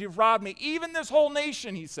life because you've robbed me. Even this whole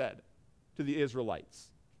nation, he said to the Israelites.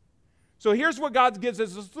 So here's what God gives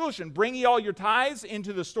as a solution. Bring ye all your tithes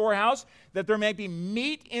into the storehouse, that there may be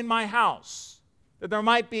meat in my house, that there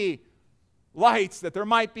might be lights, that there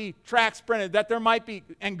might be tracts printed, that there might be,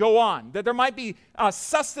 and go on, that there might be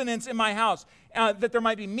sustenance in my house, that there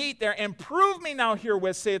might be meat there, and prove me now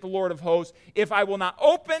herewith, saith the Lord of hosts, if I will not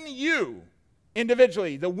open you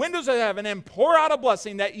individually the windows of heaven and pour out a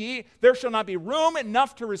blessing, that there shall not be room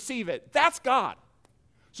enough to receive it. That's God.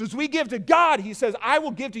 So as we give to God, he says, I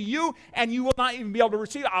will give to you, and you will not even be able to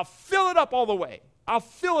receive it. I'll fill it up all the way. I'll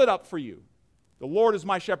fill it up for you. The Lord is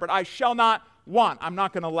my shepherd. I shall not want. I'm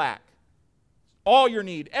not going to lack. All your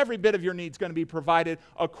need, every bit of your need is going to be provided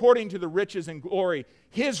according to the riches and glory,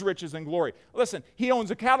 his riches and glory. Listen, he owns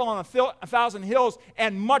a cattle on 1,000 hills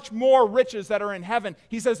and much more riches that are in heaven.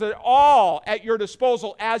 He says they're all at your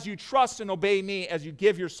disposal as you trust and obey me, as you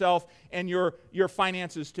give yourself and your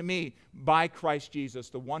finances to me by Christ Jesus,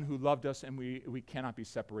 the one who loved us, and we cannot be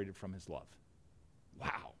separated from his love.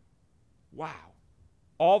 Wow. Wow.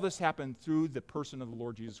 All this happened through the person of the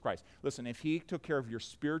Lord Jesus Christ. Listen, if he took care of your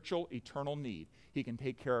spiritual, eternal need, he can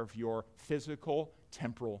take care of your physical,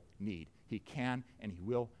 temporal need. He can and he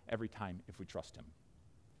will every time if we trust him.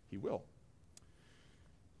 He will.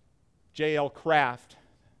 J.L. Kraft,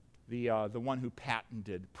 the one who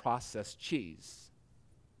patented processed cheese.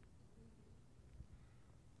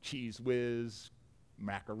 Cheese whiz,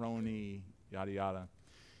 macaroni, yada, yada.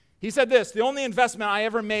 He said this, the only investment I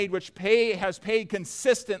ever made which has paid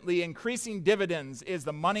consistently increasing dividends is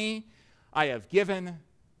the money I have given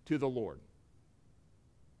to the Lord.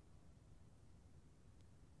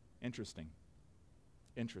 Interesting.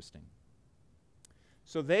 Interesting.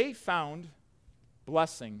 So they found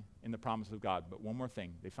blessing in the promise of God, but one more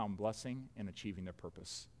thing. They found blessing in achieving their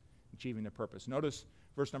purpose. Achieving their purpose. Notice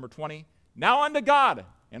verse number 20. Now unto God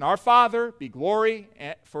and our Father be glory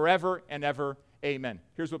forever and ever. Amen.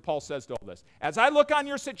 Here's what Paul says to all this. As I look on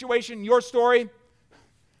your situation, your story,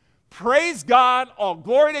 praise God, all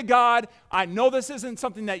glory to God. I know this isn't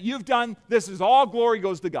something that you've done. This is all glory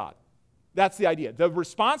goes to God. That's the idea. The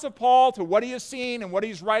response of Paul to what he has seen and what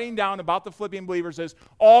he's writing down about the Philippian believers is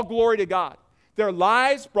all glory to God. Their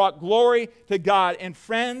lives brought glory to God. And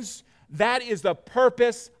friends, That is the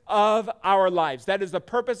purpose of our lives. That is the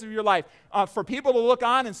purpose of your life. For people to look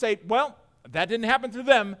on and say, well, that didn't happen through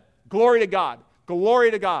them. Glory to God.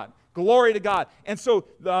 Glory to God. Glory to God. And so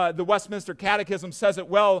the Westminster Catechism says it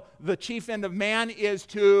well, the chief end of man is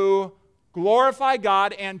to glorify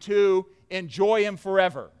God and to enjoy Him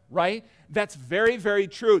forever, right? That's very, very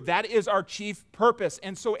true. That is our chief purpose.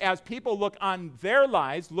 And so as people looked on their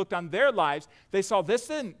lives, they saw this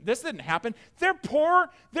didn't happen. They're poor.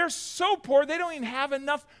 They're so poor. They don't even have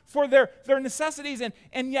enough for their necessities.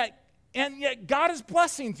 And yet God is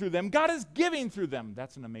blessing through them. God is giving through them.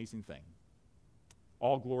 That's an amazing thing.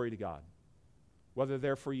 All glory to God. Whether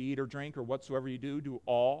therefore you eat or drink or whatsoever you do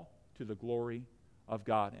all to the glory of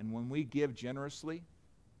God. And when we give generously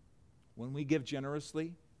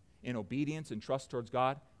in obedience and trust towards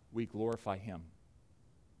God, we glorify Him.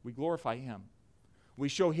 We glorify Him. We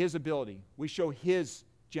show His ability. We show His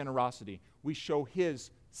generosity. We show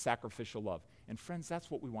His sacrificial love. And friends, that's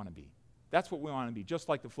what we want to be. That's what we want to be, just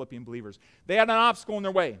like the Philippian believers. They had an obstacle in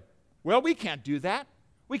their way. Well, we can't do that.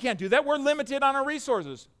 We can't do that. We're limited on our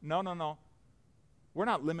resources. No. We're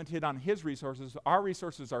not limited on His resources. Our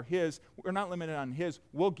resources are His. We're not limited on His.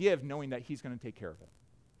 We'll give knowing that He's going to take care of it.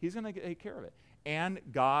 He's going to take care of it. And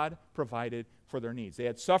God provided for their needs. They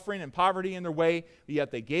had suffering and poverty in their way, yet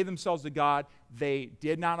they gave themselves to God. They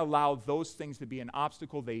did not allow those things to be an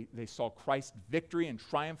obstacle. They saw Christ's victory and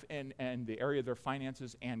triumph in the area of their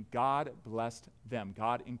finances, and God blessed them.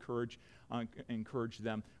 God encouraged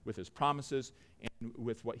them with His promises and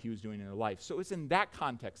with what He was doing in their life. So it's in that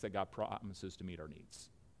context that God promises to meet our needs.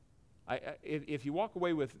 If you walk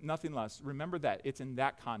away with nothing less, remember that. It's in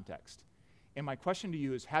that context. And my question to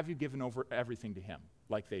you is, have you given over everything to Him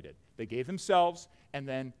like they did? They gave themselves, and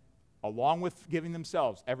then along with giving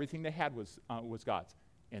themselves, everything they had was God's.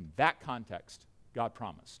 In that context, God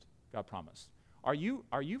promised. God promised. Are you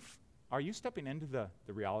stepping into the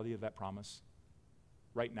reality of that promise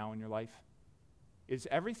right now in your life? Is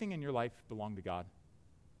everything in your life belong to God?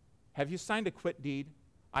 Have you signed a quit deed?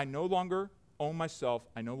 I no longer own myself.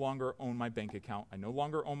 I no longer own my bank account. I no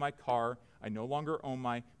longer own my car. I no longer own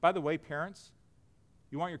my... By the way, parents,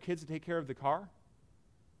 you want your kids to take care of the car?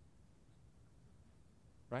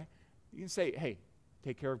 Right? You can say, hey,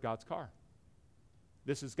 take care of God's car.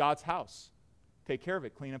 This is God's house. Take care of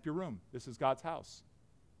it. Clean up your room. This is God's house.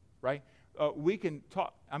 Right? We can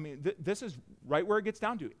talk... this is right where it gets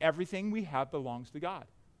down to. Everything we have belongs to God.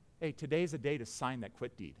 Hey, today's a day to sign that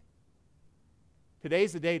quit deed.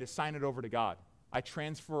 Today's the day to sign it over to God. I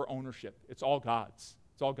transfer ownership. It's all God's.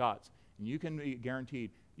 It's all God's. And you can be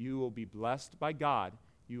guaranteed you will be blessed by God.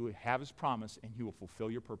 You will have His promise, and He will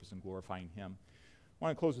fulfill your purpose in glorifying Him. I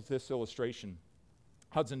want to close with this illustration.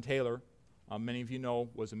 Hudson Taylor, many of you know,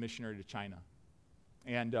 was a missionary to China.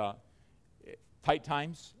 And tight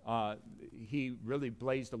times, he really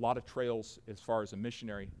blazed a lot of trails as far as a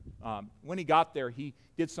missionary. When he got there, he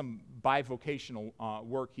did some bivocational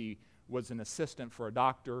work. He was an assistant for a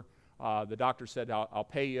doctor. The doctor said, I'll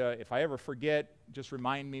pay you. If I ever forget, just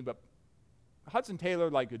remind me. But Hudson Taylor,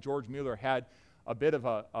 like George Mueller, had a bit of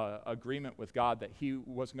a agreement with God that he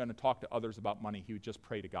wasn't going to talk to others about money. He would just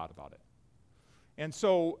pray to God about it. And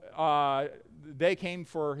so they came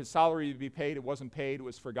for his salary to be paid. It wasn't paid. It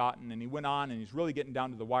was forgotten. And he went on, and he's really getting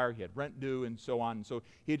down to the wire. He had rent due and so on. And so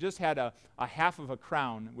he had just had a half of a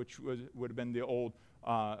crown, which would have been the old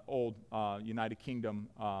United Kingdom,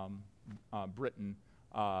 Britain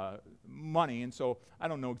money. And so I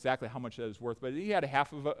don't know exactly how much that is worth, but he had a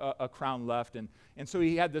half of a crown left. And so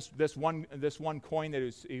he had this one coin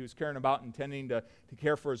that he was carrying about, intending to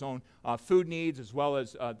care for his own food needs, as well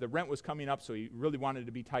as the rent was coming up, so he really wanted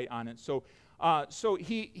to be tight on it. So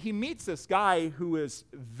he meets this guy who is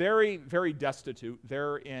very, very destitute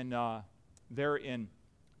there in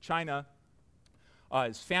China.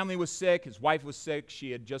 His family was sick. His wife was sick.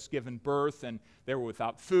 She had just given birth, and they were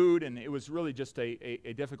without food, and it was really just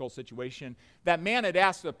a difficult situation. That man had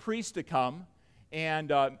asked a priest to come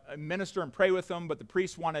and minister and pray with them, but the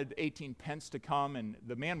priest wanted 18 pence to come, and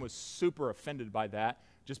the man was super offended by that,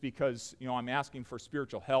 just because, I'm asking for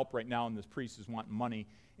spiritual help right now, and this priest is wanting money.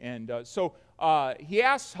 And so he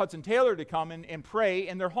asks Hudson Taylor to come and pray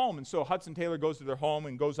in their home. And so Hudson Taylor goes to their home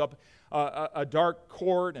and goes up a dark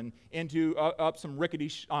court and up some rickety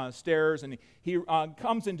stairs. And he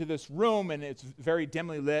comes into this room, and it's very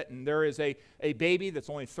dimly lit. And there is a baby that's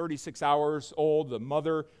only 36 hours old. The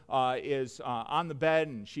mother is on the bed,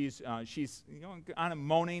 and she's kind of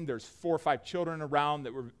moaning. There's 4 or 5 children around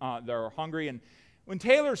that are hungry. And When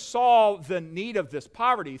Taylor saw the need of this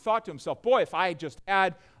poverty, he thought to himself, boy, if I just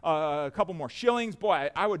had a couple more shillings, boy,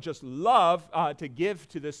 I would just love to give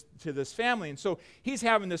to this family. And so he's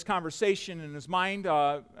having this conversation in his mind,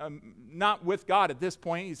 not with God at this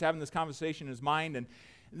point. He's having this conversation in his mind. And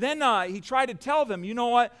then he tried to tell them, you know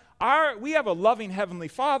what? We have a loving Heavenly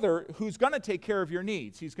Father who's going to take care of your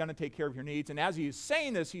needs. He's going to take care of your needs. And as he's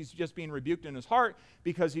saying this, he's just being rebuked in his heart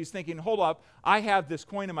because he's thinking, hold up, I have this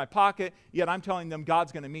coin in my pocket, yet I'm telling them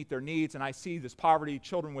God's going to meet their needs, and I see this poverty,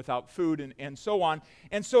 children without food, and so on.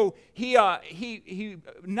 And so he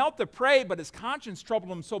knelt to pray, but his conscience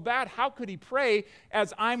troubled him so bad. How could he pray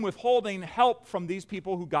as I'm withholding help from these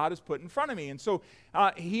people who God has put in front of me? And so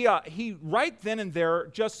he right then and there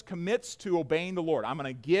just commits to obeying the Lord. I'm going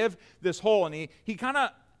to give this whole, and he kind of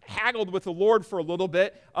haggled with the Lord for a little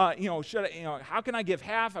bit. How can I give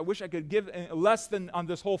half? I wish I could give less than on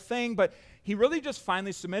this whole thing. But he really just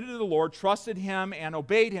finally submitted to the Lord, trusted him, and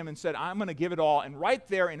obeyed him, and said, I'm going to give it all. And right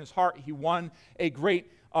there in his heart, he won a great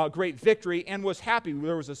victory and was happy.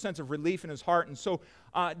 There was a sense of relief in his heart. And so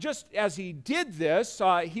just as he did this,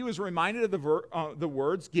 he was reminded of the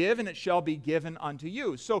words, give and it shall be given unto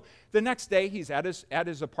you. So the next day he's at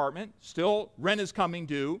his apartment, still rent is coming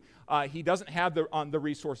due. He doesn't have the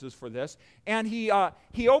resources for this. And he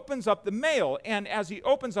opens up the mail. And as he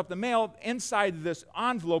opens up the mail, inside this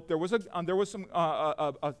envelope, there was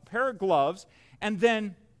a pair of gloves. And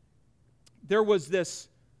then there was this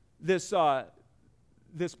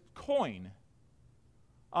coin.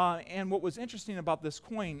 And what was interesting about this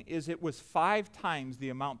coin is it was 5 times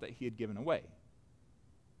the amount that he had given away.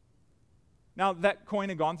 Now, that coin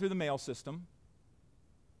had gone through the mail system.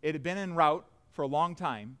 It had been en route for a long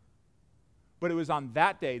time. But it was on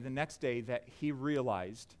that day, the next day, that he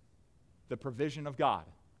realized the provision of God.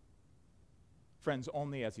 Friends,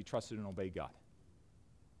 only as he trusted and obeyed God.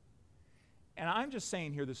 And I'm just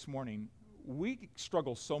saying here this morning, we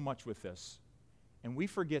struggle so much with this. And we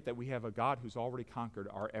forget that we have a God who's already conquered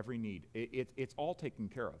our every need. It's all taken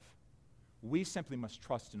care of. We simply must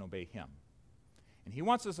trust and obey him. And he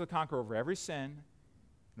wants us to conquer over every sin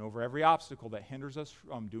and over every obstacle that hinders us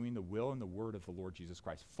from doing the will and the word of the Lord Jesus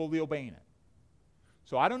Christ, fully obeying it.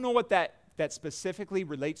 So I don't know what that specifically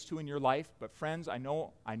relates to in your life, but friends, I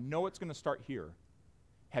know it's going to start here.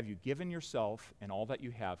 Have you given yourself and all that you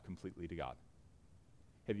have completely to God?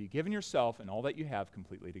 Have you given yourself and all that you have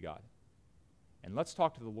completely to God? And let's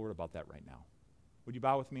talk to the Lord about that right now. Would you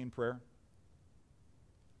bow with me in prayer?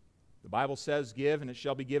 The Bible says, give and it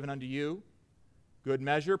shall be given unto you. Good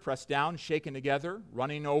measure, pressed down, shaken together,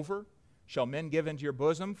 running over, shall men give into your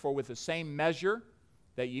bosom. For with the same measure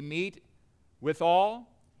that ye meet withal,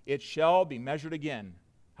 it shall be measured again.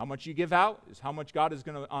 How much you give out is how much God is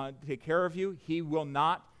going to take care of you. He will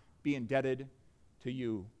not be indebted to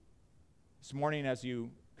you. This morning, as you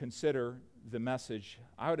consider the message,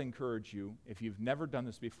 I would encourage you, if you've never done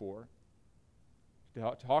this before,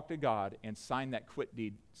 to talk to God and sign that quit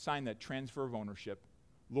deed, sign that transfer of ownership.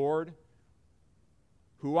 Lord,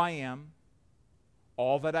 who I am,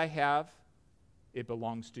 all that I have, it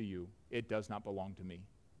belongs to you. It does not belong to me.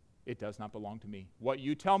 It does not belong to me. What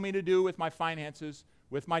you tell me to do with my finances,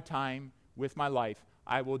 with my time, with my life,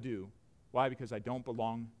 I will do. Why? Because I don't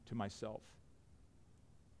belong to myself.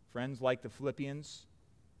 Friends, like the Philippians,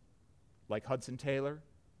 like Hudson Taylor,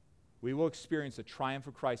 we will experience the triumph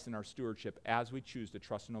of Christ in our stewardship as we choose to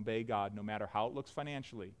trust and obey God, no matter how it looks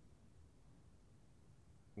financially.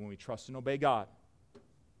 When we trust and obey God,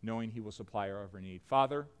 knowing he will supply our every need.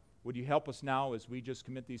 Father, would you help us now as we just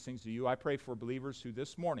commit these things to you? I pray for believers who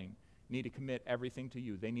this morning need to commit everything to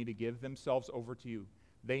you. They need to give themselves over to you.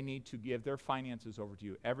 They need to give their finances over to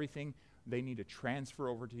you. Everything they need to transfer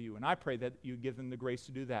over to you. And I pray that you give them the grace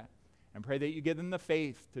to do that. And pray that you give them the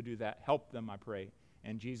faith to do that. Help them, I pray,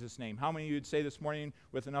 in Jesus' name. How many of you would say this morning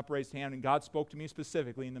with an upraised hand, and God spoke to me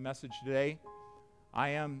specifically in the message today,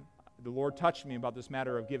 the Lord touched me about this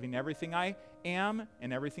matter of giving everything I am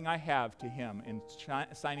and everything I have to him and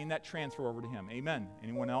signing that transfer over to him. Amen.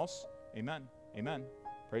 Anyone else? Amen. Amen.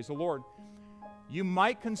 Praise the Lord. You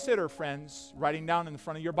might consider, friends, writing down in the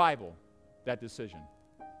front of your Bible that decision.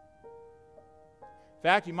 In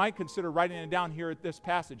fact, you might consider writing it down here at this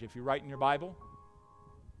passage if you write in your Bible.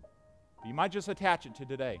 You might just attach it to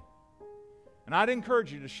today. And I'd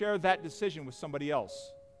encourage you to share that decision with somebody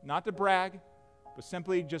else. Not to brag, but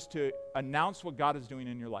simply just to announce what God is doing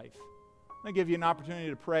in your life. I'm going to give you an opportunity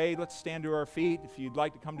to pray. Let's stand to our feet. If you'd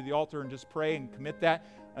like to come to the altar and just pray and commit that,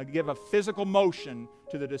 give a physical motion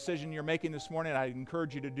to the decision you're making this morning, I'd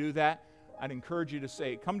encourage you to do that. I'd encourage you to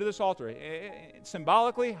say, come to this altar.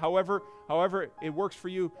 Symbolically, however it works for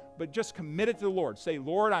you, but just commit it to the Lord. Say,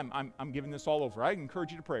 Lord, I'm giving this all over. I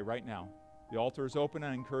encourage you to pray right now. The altar is open,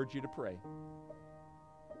 and I encourage you to pray.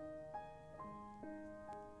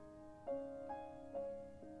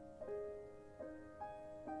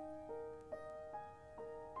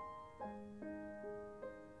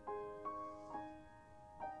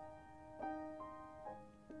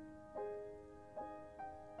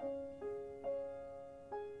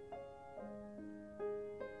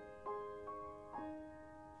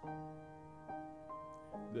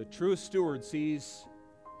 The true steward sees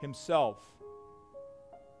himself.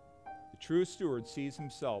 The true steward sees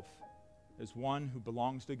himself as one who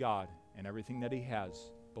belongs to God, and everything that he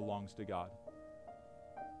has belongs to God.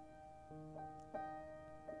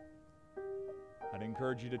 I'd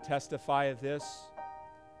encourage you to testify of this.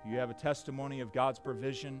 You have a testimony of God's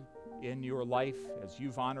provision in your life as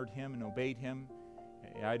you've honored him and obeyed him.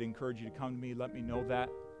 I'd encourage you to come to me, let me know that.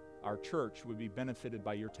 Our church would be benefited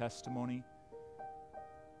by your testimony.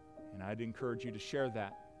 And I'd encourage you to share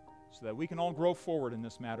that so that we can all grow forward in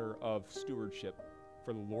this matter of stewardship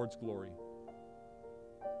for the Lord's glory.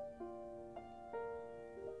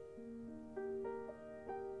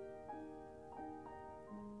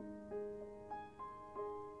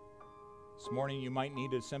 This morning you might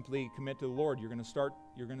need to simply commit to the Lord. You're going to start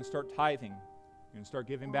tithing. You're going to start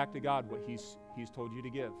giving back to God what He's told you to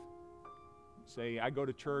give. Say, I go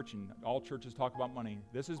to church and all churches talk about money.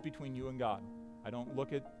 This is between you and God. I don't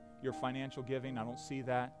look at your financial giving. I don't see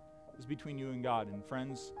that. It's between you and God. And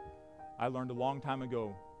friends, I learned a long time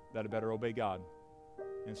ago that I better obey God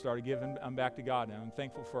and started giving them back to God. And I'm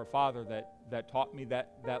thankful for a father that taught me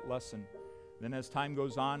that lesson. Then as time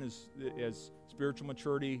goes on, as spiritual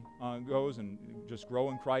maturity goes and just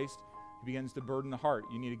grow in Christ, He begins to burden the heart.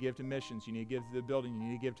 You need to give to missions. You need to give to the building. You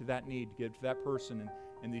need to give to that need, give to that person.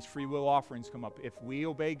 And these free will offerings come up. If we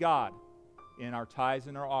obey God in our tithes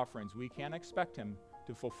and our offerings, we can't expect Him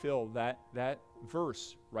to fulfill that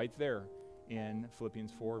verse right there in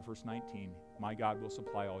Philippians 4, verse 19. My God will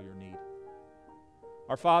supply all your need.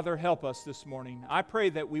 Our Father, help us this morning. I pray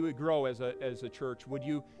that we would grow as a church. Would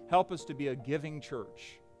you help us to be a giving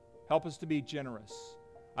church? Help us to be generous.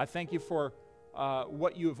 I thank you for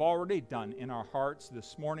what you have already done in our hearts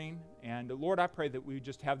this morning. And Lord, I pray that we would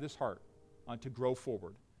just have this heart to grow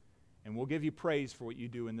forward. And we'll give you praise for what you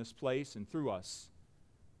do in this place and through us.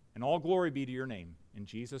 And all glory be to your name. In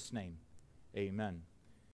Jesus' name, amen.